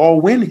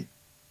winning.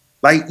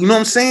 Like, you know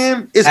what I'm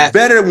saying? It's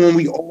better when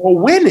we all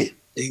winning.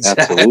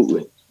 Exactly.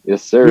 Absolutely.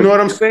 Yes, sir. You know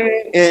what I'm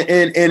saying?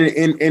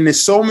 And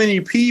there's so many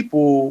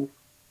people,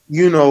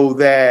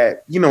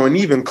 that, and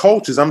even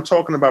cultures, I'm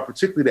talking about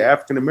particularly the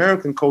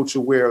African-American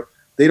culture, where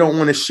they don't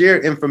want to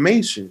share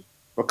information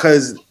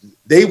because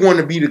they want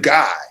to be the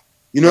guy.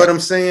 You know what I'm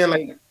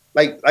saying?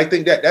 Like I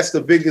think that's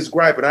the biggest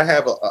gripe. And I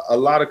have a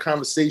lot of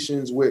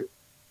conversations with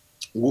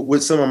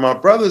some of my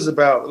brothers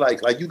about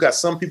like you got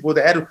some people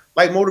that add,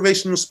 like,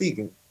 motivational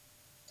speaking.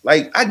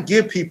 Like, I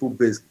give people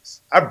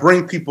business. I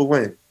bring people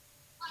in.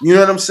 You know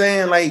what I'm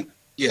saying? Like,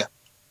 yeah.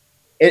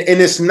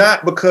 And it's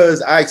not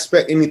because I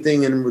expect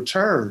anything in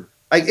return.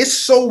 Like, it's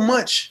so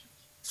much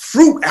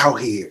fruit out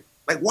here.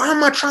 Like, why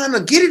am I trying to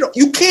get it all?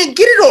 You can't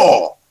get it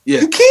all.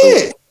 Yeah. You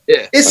can't.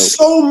 Yeah. It's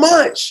so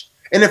much.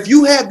 And if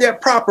you have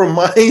that proper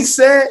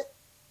mindset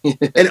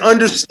and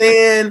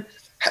understand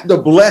to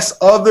bless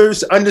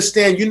others,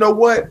 understand, you know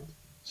what?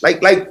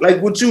 Like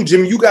with you,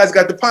 Jimmy, you guys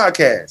got the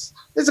podcast.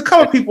 There's a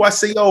couple of people I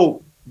say,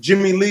 yo,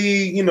 Jimmy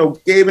Lee,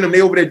 Gabe and them,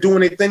 they over there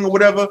doing their thing or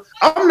whatever.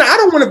 I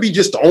don't want to be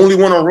just the only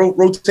one on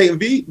rotating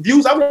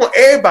views. I want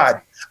everybody.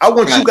 I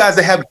want you guys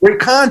to have great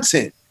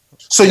content.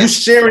 So you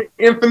sharing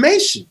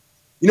information.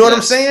 You know what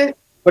I'm saying?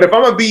 But if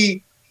I'm going to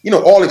be,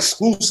 all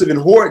exclusive and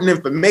hoarding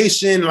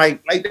information,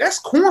 like that's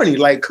corny.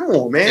 Like, come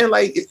on, man.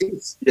 Like,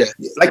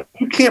 like,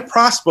 you can't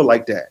prosper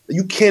like that.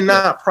 You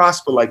cannot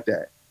prosper like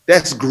that.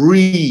 That's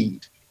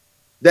greed.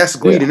 That's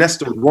greed. And that's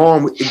the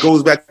wrong, it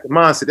goes back to the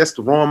mindset. That's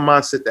the wrong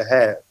mindset to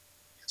have.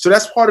 So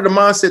that's part of the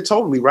mindset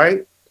totally,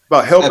 right?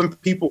 About helping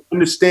people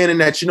understanding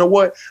that, you know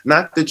what?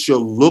 Not that you're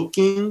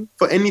looking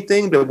for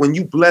anything, but when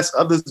you bless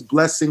others,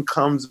 blessing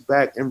comes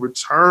back in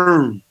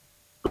return.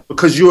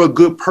 Because you're a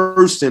good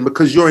person,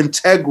 because you're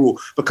integral,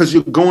 because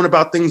you're going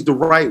about things the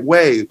right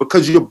way,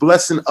 because you're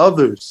blessing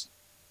others.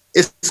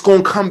 It's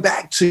going to come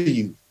back to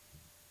you.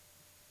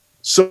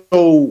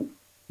 So,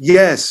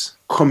 yes,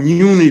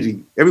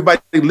 community. Everybody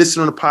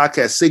listening on the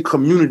podcast, say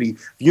community.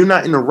 If you're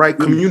not in the right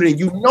community,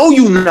 you know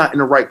you're not in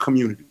the right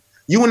community.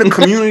 You in the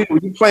community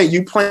where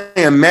you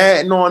playing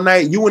Madden all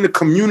night. You in the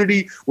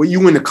community where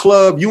you in the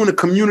club. You in the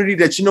community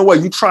that, you know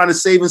what, you trying to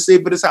save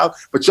for this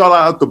house, but y'all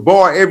are at the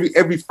bar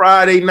every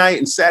Friday night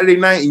and Saturday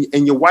night,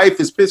 and your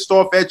wife is pissed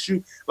off at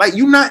you. Like,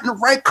 you're not in the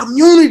right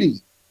community.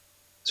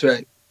 That's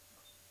right.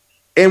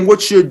 And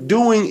what you're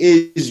doing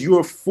is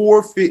you're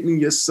forfeiting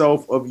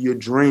yourself of your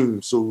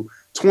dream. So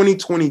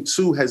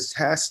 2022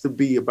 has to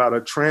be about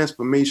a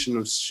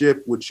transformational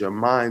shift with your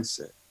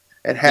mindset.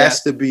 It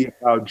has to be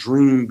about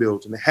dream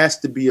building. It has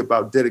to be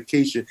about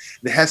dedication.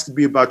 It has to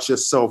be about your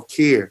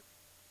self-care.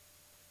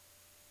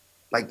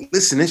 Like,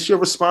 listen, it's your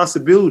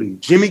responsibility.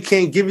 Jimmy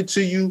can't give it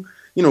to you.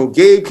 You know,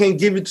 Gabe can't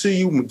give it to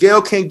you.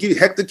 Miguel can't give it.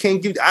 Hector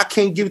can't give it. I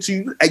can't give it to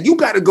you. Like, you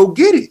got to go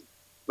get it.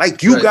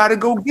 Like, you got to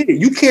go get it.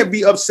 You can't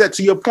be upset.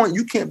 To your point,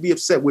 you can't be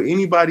upset with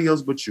anybody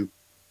else but you.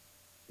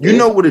 You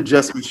know what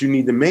adjustments you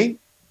need to make.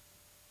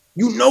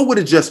 You know what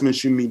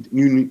adjustments you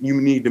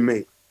need to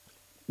make.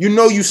 You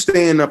know you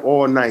staying up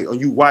all night, or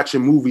you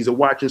watching movies, or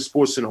watching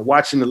sports, or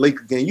watching the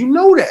Lakers game. You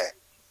know that.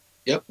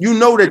 Yep. You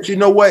know that. You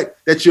know what?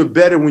 That you're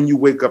better when you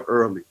wake up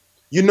early.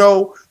 You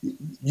know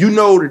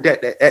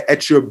that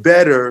at you're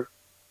better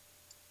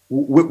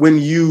when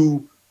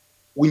you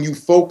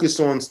focus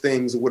on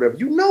things or whatever.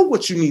 You know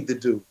what you need to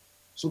do,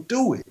 so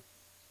do it.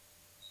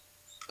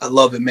 I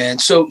love it, man.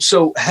 So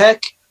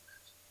Heck,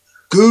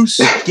 Goose,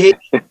 Gabe.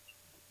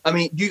 I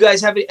mean, do you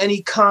guys have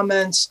any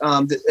comments?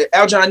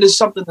 Aljon, this is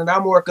something that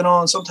I'm working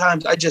on.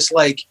 Sometimes I just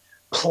like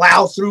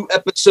plow through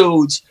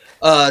episodes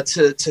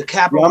to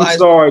capitalize. I'm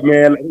sorry,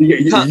 man.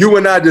 You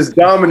and I just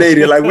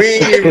dominated. Like we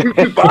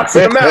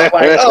boxing them out.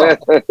 Like, oh,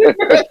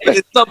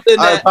 it's something that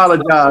I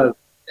apologize.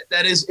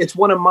 It's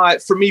one of my,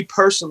 for me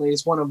personally,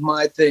 it's one of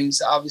my things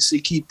to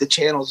obviously keep the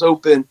channels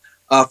open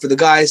for the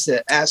guys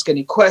to ask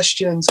any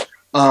questions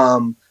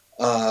or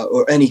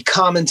any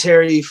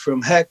commentary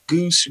from Heck,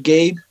 Goose,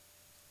 Gabe.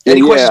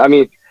 Any questions? I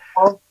mean,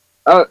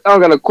 I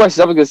got a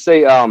question. I was gonna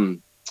say,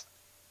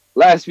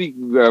 last week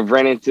we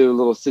ran into a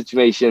little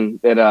situation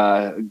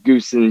that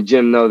Goose and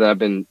Jim know that I've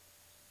been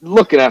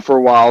looking at for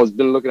a while. I've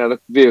been looking at a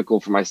vehicle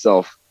for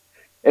myself,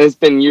 and it's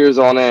been years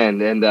on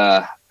end. And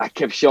I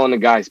kept showing the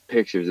guys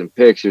pictures and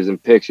pictures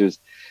and pictures,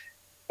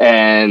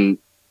 and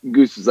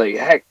Goose was like,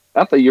 "Heck,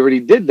 I thought you already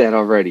did that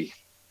already."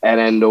 And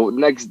then the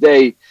next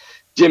day,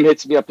 Jim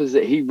hits me up.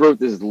 He wrote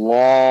this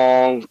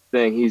long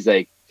thing. He's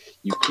like,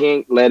 "You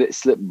can't let it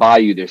slip by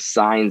you. There's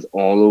signs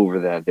all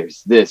over that.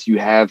 There's this. You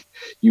have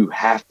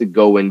to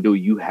go and do.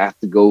 You have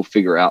to go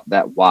figure out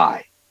that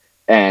why.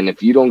 And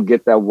if you don't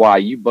get that why,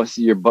 you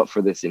busted your butt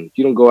for this. And if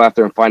you don't go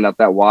after and find out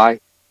that why,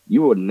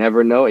 you will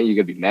never know, and you're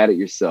gonna be mad at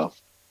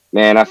yourself."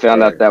 Man, I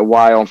found out that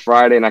why on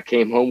Friday, and I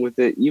came home with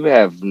it. You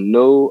have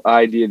no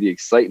idea the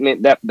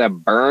excitement, that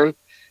burn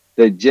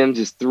that Jim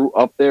just threw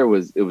up there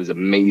was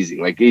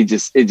amazing. Like it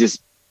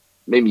just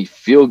made me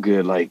feel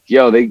good. Like,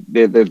 yo,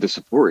 they're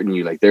supporting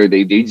you. Like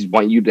they just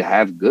want you to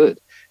have good,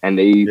 and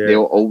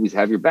they'll always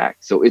have your back.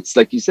 So it's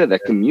like you said,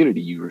 that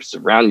community, you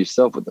surround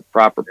yourself with the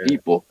proper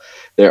people.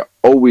 They're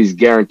always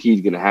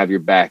guaranteed going to have your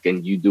back,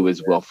 and you do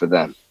as well for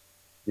them.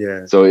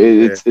 Yeah. So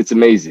it's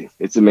amazing.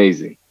 It's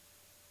amazing.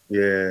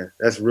 Yeah,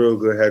 that's real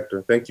good,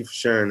 Hector. Thank you for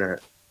sharing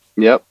that.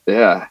 Yep.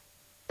 Yeah.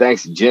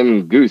 Thanks, Jim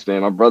and Goose,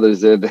 man. My brothers,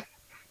 they're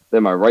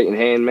my right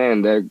hand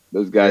man.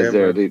 Those guys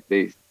there.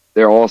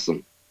 They're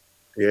awesome.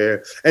 Yeah,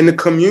 and the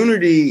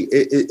community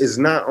is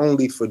not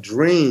only for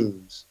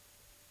dreams.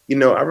 You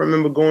know, I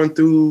remember going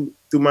through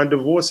my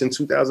divorce in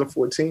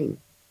 2014.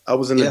 I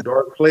was in a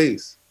dark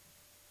place,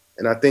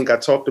 and I think I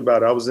talked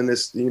about it. I was in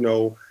this, I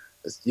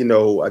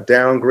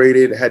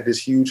downgraded, had this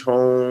huge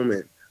home,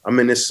 and I'm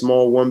in this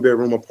small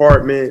 1-bedroom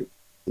apartment.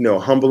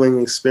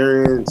 Humbling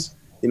experience.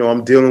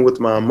 I'm dealing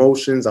with my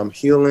emotions. I'm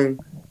healing,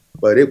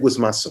 but it was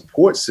my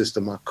support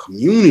system, my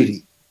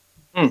community,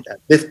 that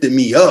lifted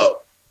me up.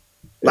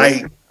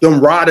 Like them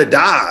ride or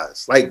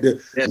dies. Like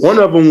one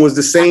of them was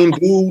the same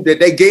dude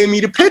that they gave me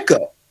the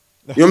pickup.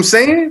 You know what I'm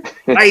saying?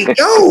 Like,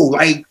 yo,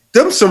 like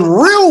them some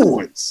real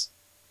ones.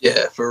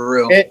 Yeah, for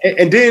real.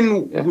 And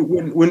then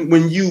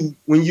when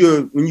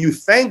you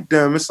thank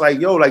them, it's like,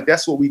 yo, like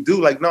that's what we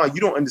do. Like, no,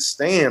 you don't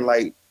understand.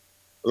 Like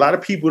a lot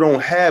of people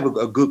don't have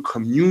a good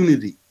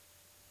community.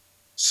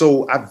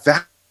 So I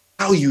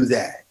value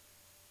that.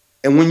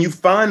 And when you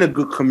find a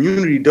good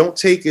community, don't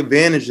take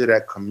advantage of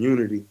that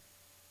community.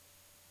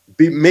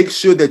 Make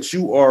sure that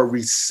you are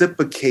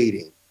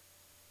reciprocating.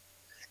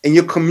 And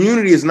your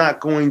community is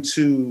not going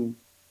to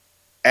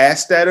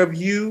ask that of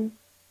you,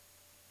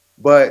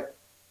 but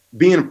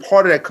being a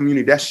part of that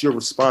community, that's your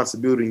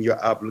responsibility and your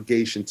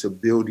obligation to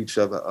build each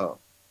other up.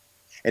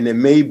 And it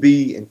may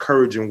be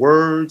encouraging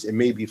words, it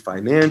may be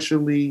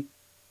financially,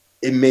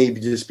 it may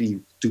just be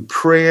through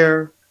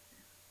prayer,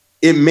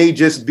 it may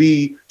just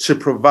be to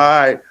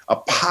provide a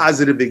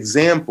positive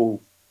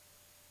example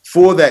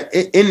for that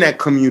in that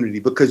community,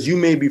 because you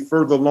may be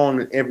further along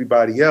than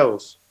everybody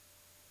else,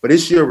 but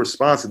it's your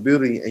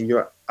responsibility and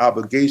your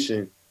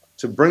obligation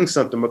to bring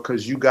something,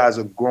 because you guys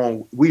are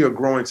growing. We are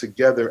growing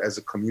together as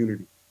a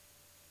community.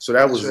 So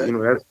that was,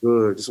 that's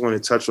good. Just want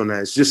to touch on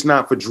that. It's just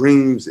not for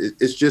dreams.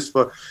 It's just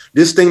for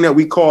this thing that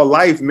we call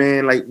life,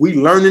 man. Like we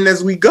learning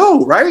as we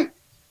go, right?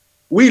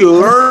 We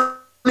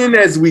learning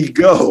as we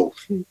go.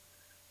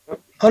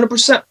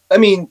 100%. I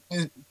mean,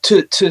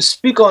 to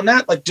speak on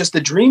that, like just the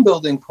dream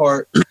building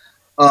part,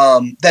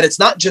 that it's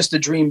not just a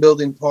dream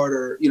building part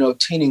or,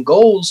 attaining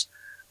goals.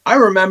 I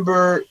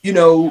remember, in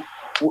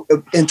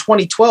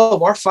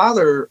 2012, our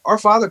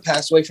father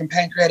passed away from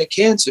pancreatic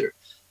cancer,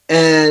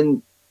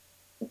 and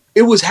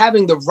it was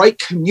having the right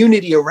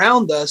community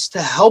around us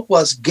to help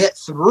us get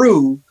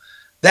through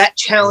that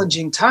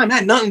challenging time. It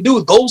had nothing to do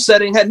with goal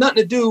setting, had nothing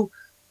to do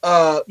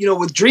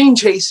with dream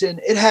chasing,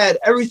 it had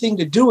everything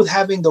to do with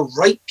having the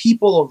right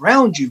people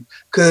around you,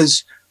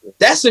 because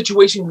that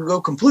situation could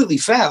go completely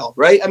foul,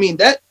 right? I mean,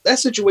 that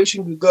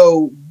situation could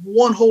go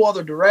one whole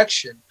other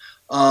direction.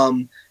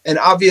 And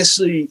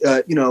obviously,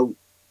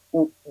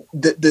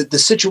 the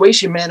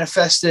situation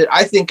manifested,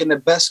 I think, in the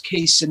best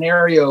case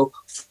scenario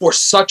for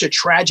such a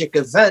tragic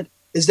event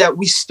is that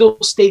we still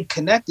stayed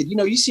connected.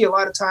 You see a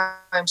lot of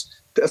times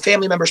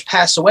family members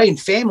pass away and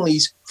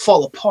families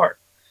fall apart.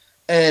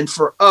 And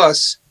for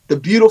us, the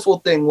beautiful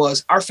thing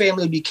was our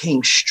family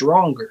became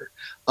stronger.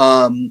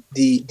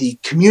 The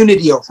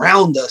community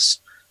around us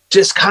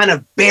just kind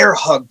of bear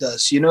hugged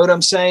us, you know what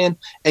I'm saying?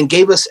 And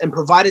gave us and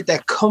provided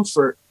that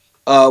comfort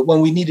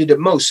when we needed it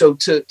most. So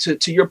to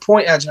your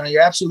point, Ajahn,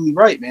 you're absolutely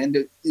right, man.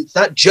 It's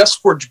not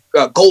just for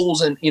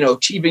goals and,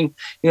 achieving,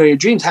 your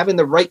dreams. Having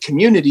the right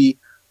community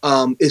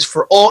is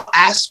for all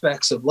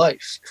aspects of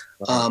life.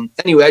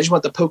 Anyway, I just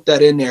want to poke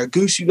that in there.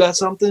 Goose, you got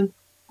something?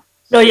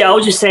 No, yeah, I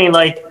was just saying,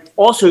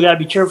 also you got to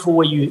be careful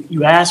what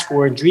you ask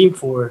for and dream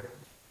for,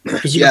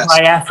 because you can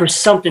probably ask for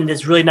something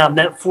that's really not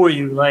meant for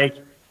you. Like,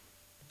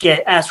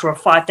 ask for a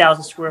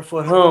 5,000 square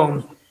foot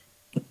home,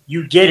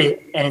 you get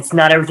it, and it's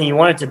not everything you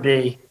want it to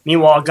be.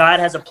 Meanwhile, God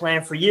has a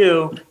plan for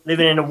you,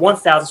 living in a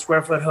 1,000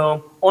 square foot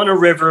home on a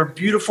river,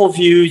 beautiful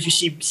views, you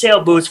see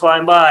sailboats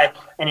flying by,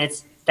 and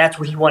that's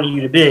what He wanted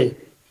you to be.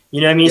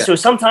 You know what I mean? Yeah. So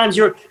sometimes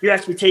your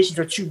expectations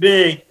are too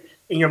big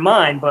in your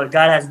mind, but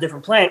God has a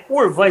different plan,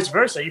 or vice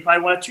versa. You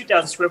probably want a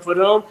 2,000 square foot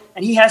home,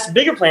 and He has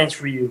bigger plans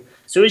for you.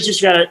 So it's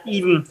just got to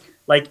even,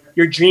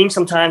 your dreams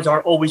sometimes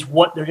aren't always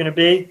what they're going to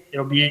be.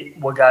 It'll be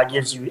what God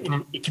gives you.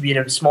 And it could be in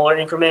a smaller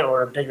increment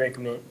or a bigger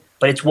increment,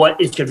 but it's what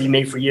it's going to be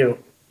made for you.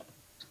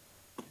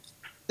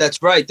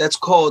 That's right. That's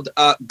called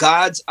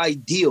God's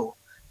ideal.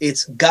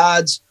 It's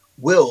God's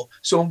will.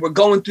 So when we're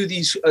going through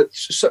these,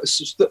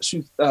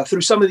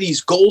 through some of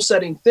these goal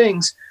setting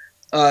things,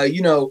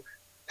 it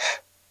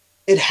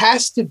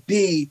has to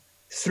be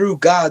through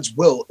God's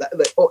will.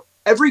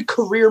 Every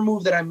career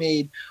move that I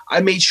made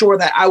sure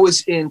that I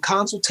was in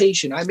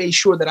consultation. I made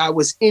sure that I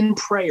was in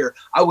prayer.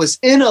 I was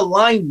in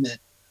alignment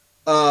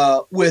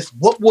with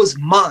what was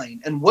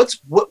mine, and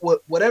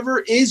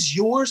whatever is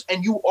yours,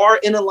 and you are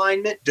in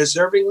alignment,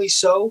 deservingly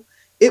so.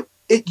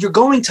 You're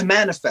going to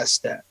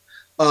manifest that.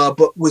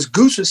 But what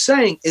Goose was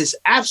saying is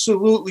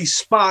absolutely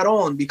spot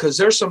on, because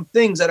there's some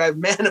things that I've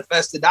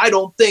manifested. I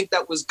don't think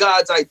that was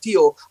God's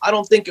ideal. I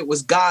don't think it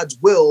was God's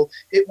will.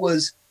 It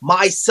was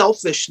my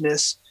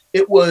selfishness.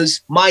 It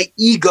was my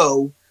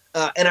ego.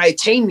 And I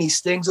attained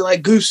these things. And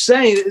like Goose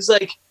saying, it's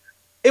like,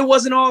 it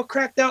wasn't all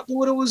cracked out to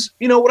what it was,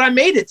 what I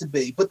made it to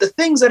be. But the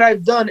things that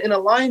I've done in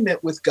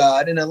alignment with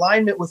God, in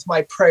alignment with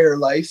my prayer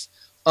life,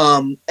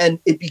 and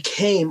it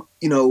became,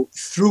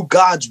 through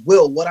God's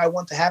will, what I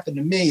want to happen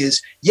to me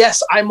is,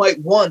 yes, I might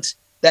want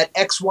that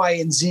X, Y,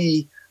 and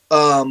Z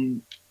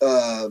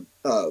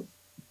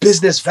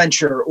business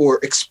venture or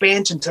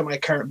expansion to my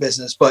current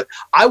business, but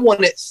I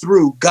want it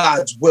through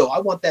God's will. I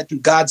want that through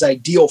God's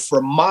ideal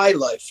for my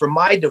life, for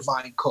my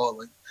divine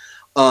calling.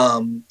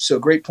 So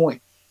great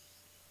point.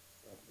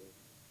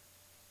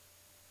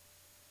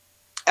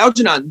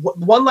 Algernon,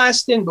 one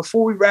last thing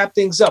before we wrap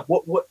things up.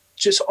 What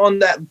just on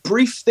that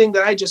brief thing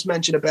that I just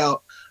mentioned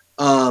about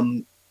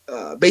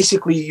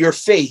basically your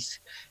faith,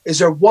 is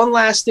there one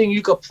last thing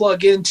you could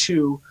plug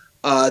into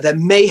that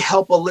may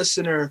help a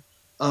listener,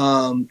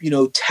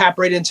 tap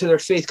right into their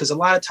faith? Because a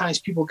lot of times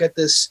people get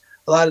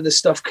a lot of this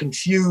stuff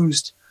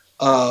confused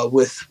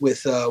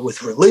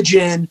with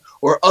religion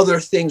or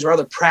other things or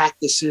other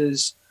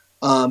practices.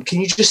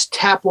 Can you just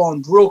tap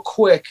on real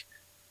quick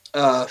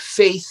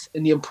faith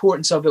and the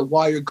importance of it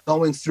while you're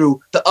going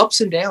through the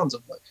ups and downs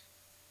of life?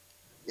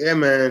 Yeah,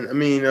 man. I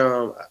mean,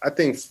 I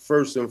think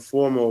first and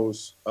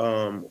foremost,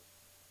 I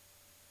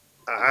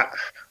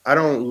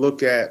don't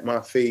look at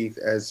my faith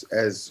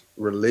as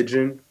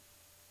religion.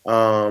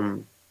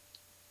 I'm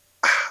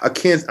not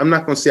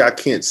going to say I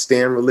can't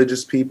stand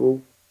religious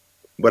people,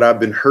 but I've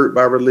been hurt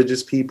by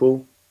religious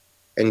people,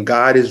 and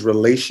God is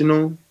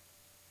relational.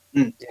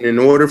 And in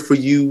order for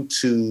you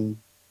to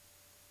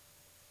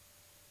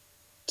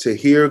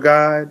hear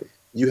God,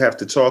 you have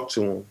to talk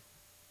to Him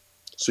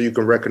so you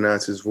can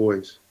recognize His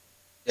voice.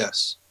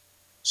 Yes.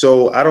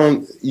 So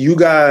you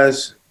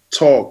guys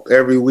talk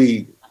every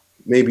week,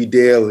 maybe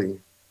daily.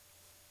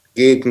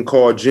 Gabe can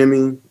call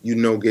Jimmy,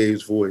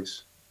 Gabe's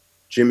voice.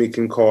 Jimmy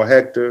can call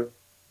Hector,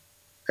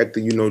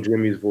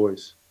 Jimmy's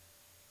voice.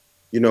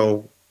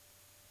 Miguel,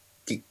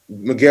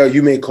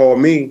 you may call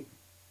me,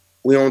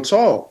 we don't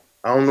talk.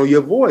 I don't know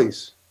your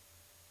voice.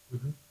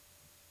 Mm-hmm.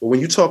 But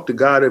when you talk to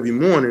God every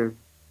morning,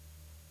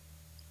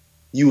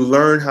 you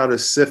learn how to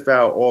sift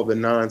out all the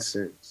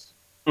nonsense.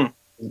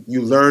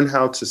 You learn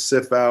how to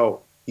sift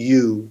out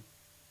you.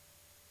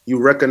 You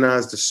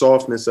recognize the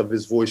softness of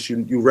His voice.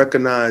 You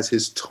recognize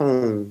His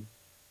tone.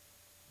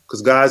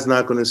 Because God's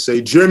not going to say,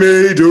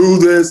 Jimmy, do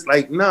this.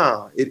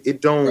 Nah,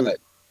 it don't,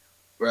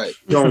 right.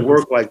 Don't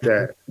work like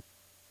that.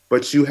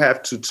 But you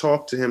have to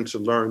talk to Him to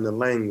learn the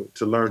language,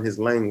 to learn His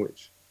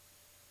language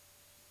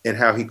and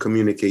how He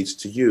communicates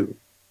to you.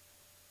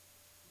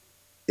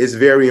 it's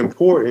very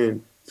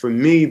important for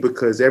me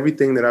because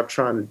everything that I've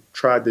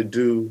tried to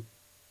do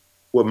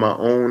with my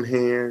own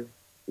hand,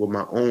 with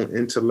my own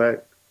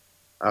intellect,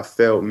 I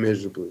failed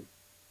miserably.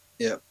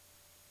 Yeah.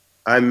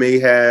 I may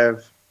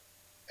have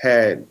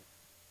had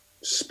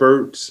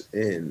spurts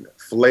and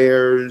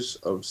flares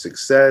of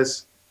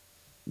success,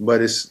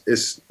 but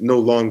it's no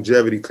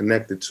longevity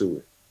connected to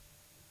it.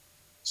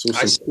 So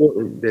it's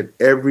important that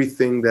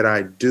everything that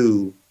I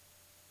do,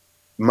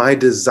 my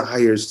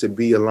desires to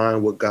be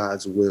aligned with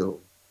God's will.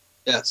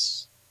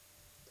 Yes.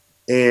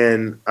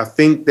 And I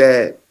think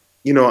that,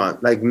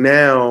 like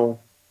now,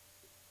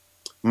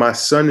 my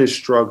son is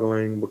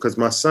struggling because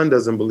my son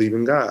doesn't believe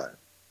in God.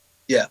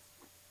 Yeah.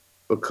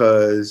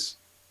 Because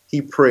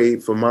he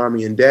prayed for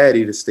mommy and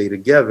daddy to stay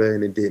together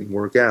and it didn't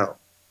work out.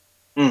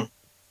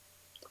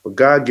 But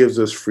God gives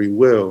us free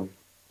will.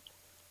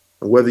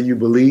 And whether you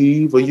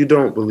believe or you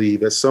don't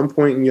believe, at some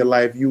point in your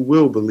life, you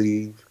will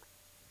believe.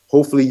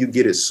 Hopefully you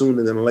get it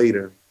sooner than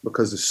later,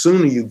 because the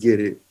sooner you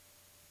get it,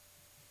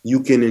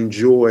 you can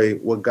enjoy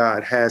what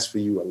God has for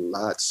you a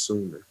lot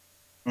sooner.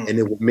 And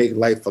it will make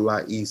life a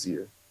lot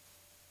easier.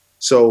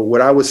 So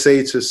what I would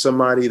say to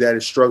somebody that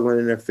is struggling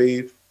in their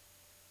faith,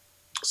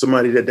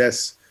 somebody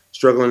that's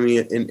struggling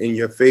in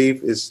your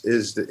faith is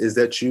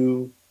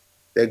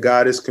that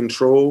God is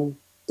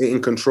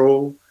in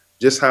control.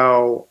 Just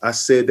how I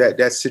said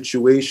that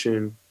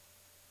situation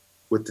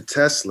with the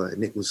Tesla,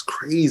 and it was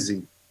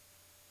crazy.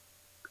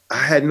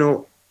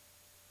 In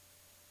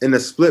a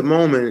split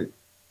moment,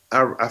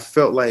 I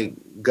felt like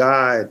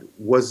God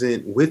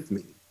wasn't with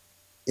me.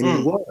 And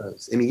he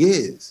was, and he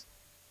is.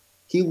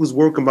 He was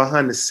working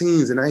behind the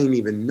scenes and I didn't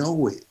even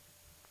know it.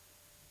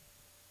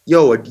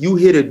 Yo, you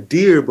hit a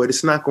deer, but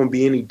it's not going to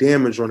be any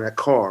damage on that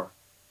car.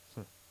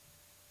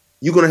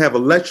 You're going to have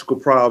electrical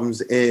problems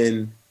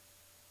and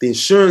the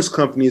insurance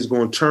company is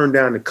going to turn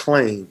down the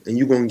claim and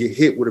you're going to get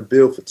hit with a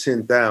bill for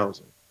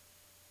 $10,000.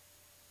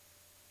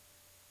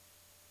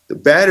 The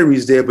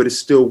battery's there, but it's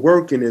still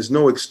working. There's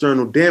no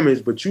external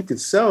damage, but you can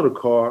sell the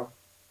car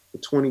for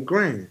 20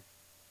 grand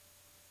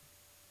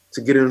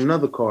to get in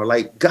another car.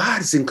 Like,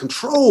 God's in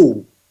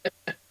control.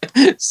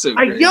 So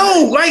like,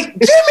 yo, like,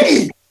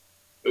 Jimmy.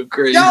 So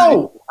crazy.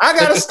 Yo, I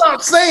gotta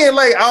stop saying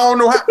like I don't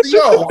know how.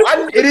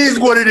 It is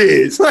what it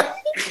is.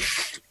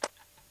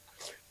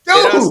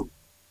 Yo,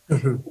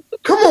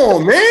 come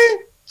on, man,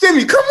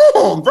 Jimmy, come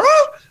on, bro.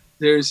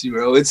 Seriously,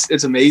 bro,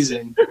 it's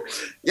amazing.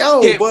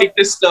 Yo, can't make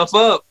this stuff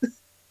up.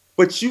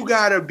 But you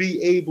gotta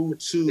be able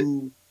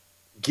to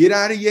get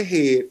out of your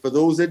head. For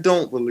those that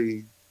don't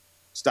believe,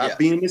 stop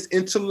being this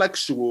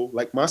intellectual,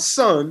 like my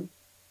son.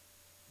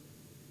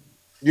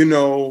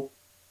 And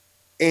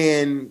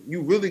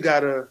you really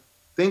gotta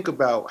think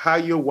about how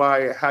you're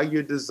wired, how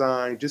you're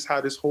designed, just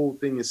how this whole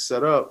thing is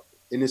set up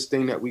in this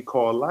thing that we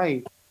call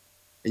life.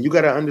 And you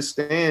got to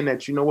understand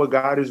that,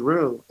 God is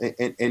real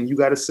and you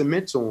got to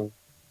submit to him.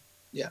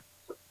 Yeah.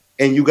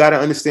 And you got to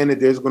understand that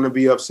there's going to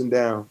be ups and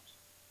downs.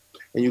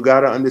 And you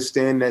got to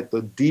understand that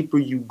the deeper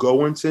you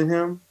go into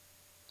him,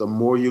 the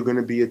more you're going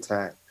to be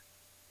attacked.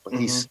 But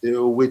he's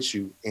still with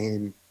you.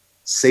 And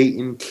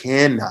Satan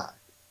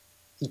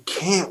he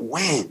can't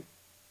win.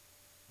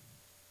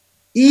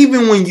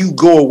 Even when you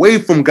go away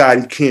from God,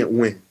 he can't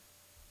win.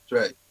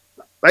 That's right.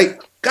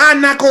 Like, God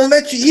not going to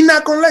let you. He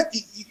not going to let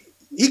you.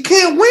 He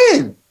can't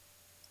win.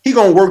 He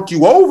going to work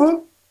you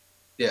over.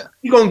 Yeah.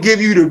 He going to give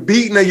you the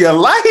beating of your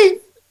life.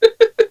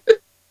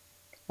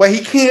 But he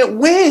can't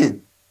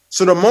win.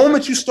 So the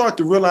moment you start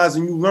to realize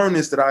and you learn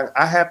this, that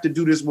I have to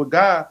do this with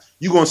God,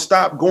 you're going to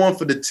stop going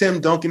for the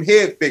Tim Duncan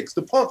head fakes,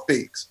 the pump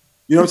fakes.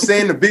 You know what I'm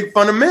saying? The big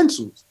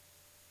fundamentals.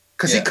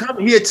 Because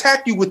he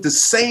attacked you with the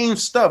same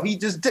stuff. He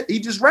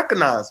just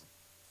recognized it.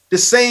 The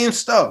same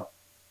stuff.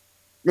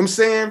 You know what I'm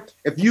saying?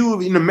 If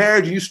you in a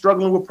marriage, you're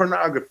struggling with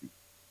pornography.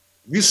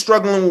 If you're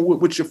struggling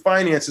with your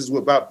finances,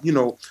 about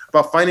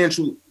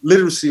financial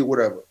literacy or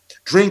whatever,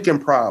 drinking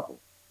problem.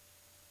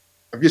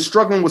 If you're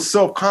struggling with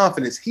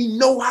self-confidence, he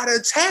know how to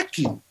attack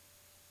you.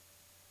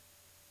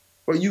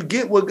 But you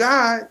get with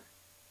God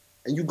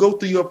and you go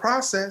through your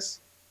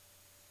process,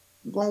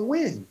 you're going to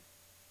win.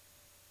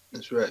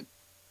 That's right.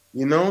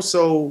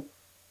 So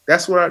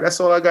that's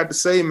all I got to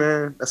say,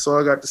 man. That's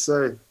all I got to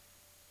say.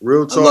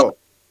 Real talk.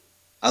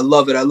 I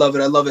love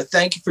it.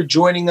 Thank you for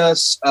joining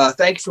us.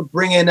 Thank you for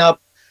bringing up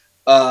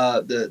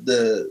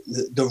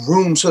the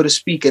room, so to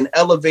speak, and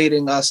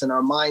elevating us and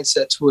our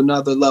mindset to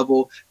another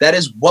level. That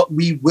is what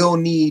we will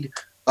need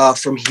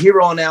from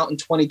here on out in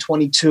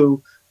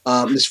 2022.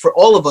 Is for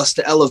all of us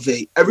to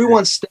elevate.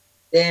 Everyone step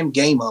the damn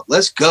game up.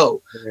 Let's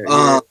go.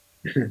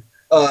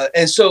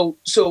 And so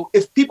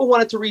if people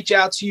wanted to reach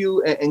out to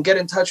you and get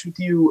in touch with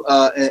you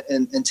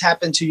and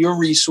tap into your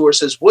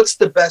resources, what's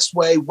the best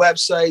way?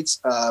 Websites,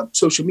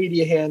 social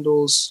media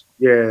handles?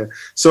 Yeah.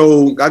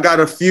 So I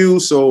got a few.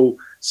 So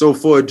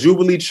for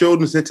Jubilee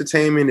Children's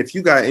Entertainment, if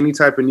you got any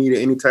type of need or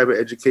any type of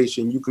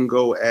education, you can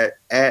go at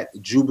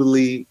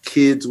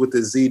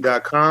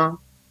JubileeKids.com,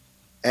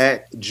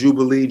 at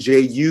Jubilee,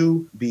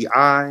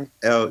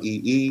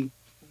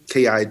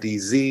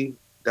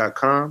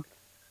 JubileeKidz.com.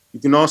 You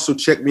can also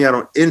check me out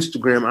on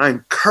Instagram. I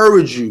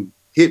encourage you,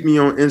 hit me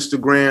on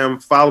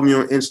Instagram, follow me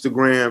on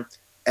Instagram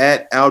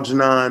at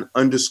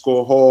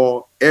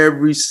Algernon_Hall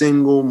every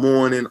single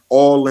morning,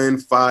 all in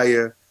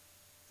fire.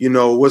 You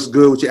know, what's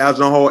good with your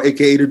Algernon Hall,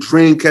 aka the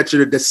Dream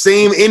Catcher, the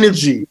same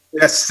energy,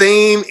 that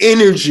same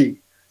energy.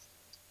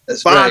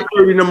 That's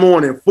 5:30 in the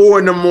morning, 4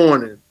 in the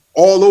morning,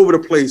 all over the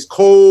place,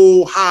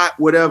 cold, hot,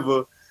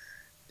 whatever.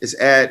 It's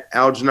at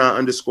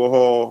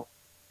Algernon_Hall.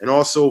 And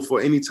also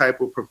for any type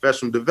of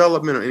professional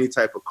development or any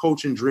type of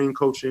coaching, dream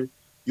coaching,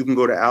 you can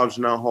go to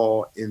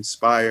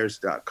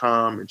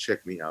AlgernonHallInspires.com and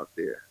check me out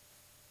there.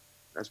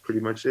 That's pretty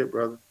much it,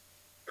 brother.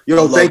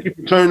 Yo, thank you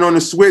for turning on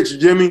the switch,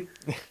 Jimmy.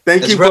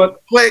 Thank you for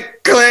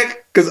click,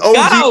 because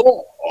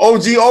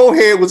OG old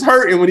head was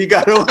hurting when he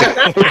got on.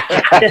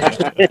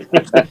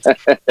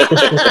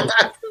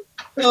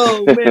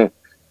 Oh, man.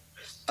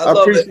 I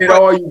appreciate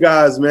all you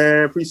guys,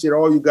 man. Appreciate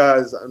all you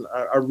guys.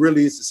 I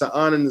really, it's an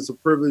honor and it's a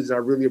privilege. And I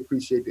really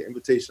appreciate the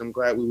invitation. I'm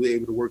glad we were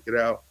able to work it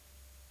out.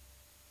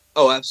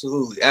 Oh,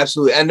 absolutely,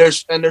 absolutely. And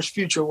there's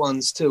future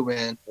ones too,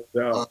 man.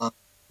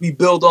 We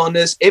build on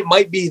this. It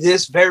might be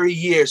this very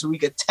year, so we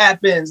could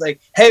tap in. It's like,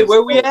 hey,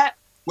 where we at?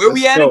 Where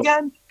we at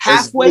again?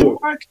 Halfway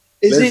mark?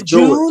 Is it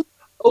June?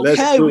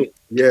 Okay,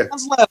 yeah.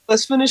 Left.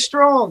 Let's finish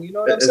strong. You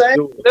know what I'm saying?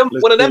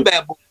 One of them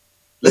bad boys.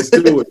 Let's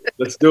do it.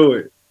 Let's do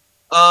it.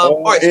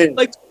 All right, so I'd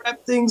like to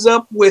wrap things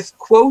up with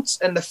quotes,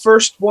 and the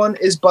first one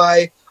is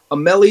by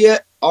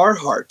Amelia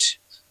Earhart.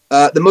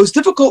 The most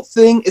difficult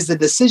thing is the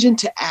decision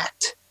to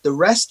act. The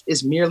rest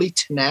is merely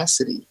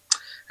tenacity.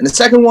 And the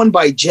second one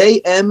by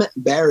J.M.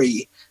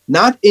 Barrie.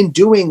 Not in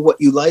doing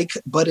what you like,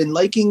 but in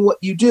liking what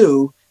you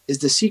do is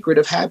the secret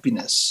of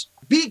happiness.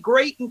 Be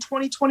great in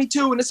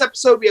 2022. In this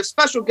episode, we have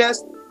special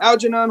guest,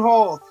 Algernon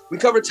Hall. We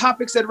cover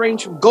topics that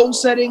range from goal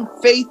setting,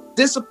 faith,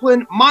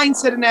 discipline,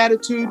 mindset and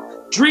attitude,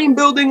 dream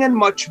building, and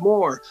much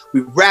more. We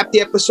wrap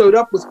the episode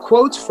up with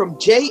quotes from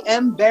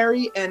J.M.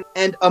 Barrie and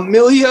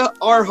Amelia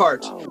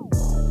Earhart.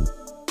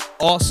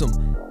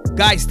 Awesome.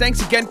 Guys,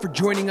 thanks again for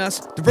joining us.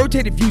 The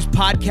Rotated Views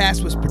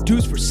podcast was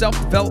produced for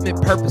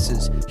self-development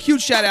purposes.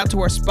 Huge shout out to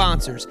our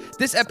sponsors.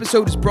 This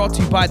episode is brought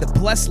to you by the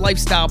Blessed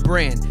Lifestyle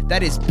brand.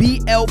 That is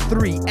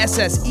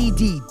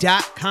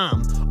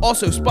BL3SSED.com.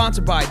 Also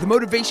sponsored by The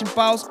Motivation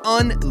Files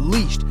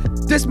Unleashed.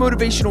 This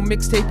motivational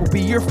mixtape will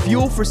be your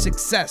fuel for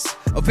success.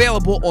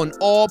 Available on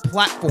all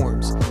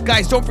platforms.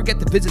 Guys, don't forget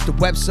to visit the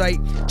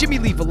website,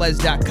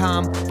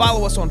 JimmyLeeVelez.com.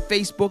 Follow us on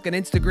Facebook and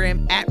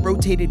Instagram at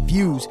Rotated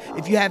Views.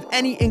 If you have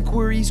any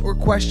inquiries or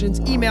questions,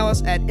 email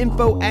us at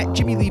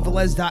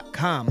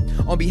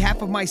info@JimmyLeeVelez.com. On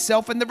behalf of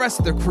myself and the rest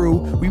of the crew,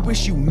 we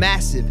wish you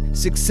massive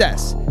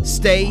success.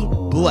 Stay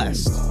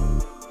blessed.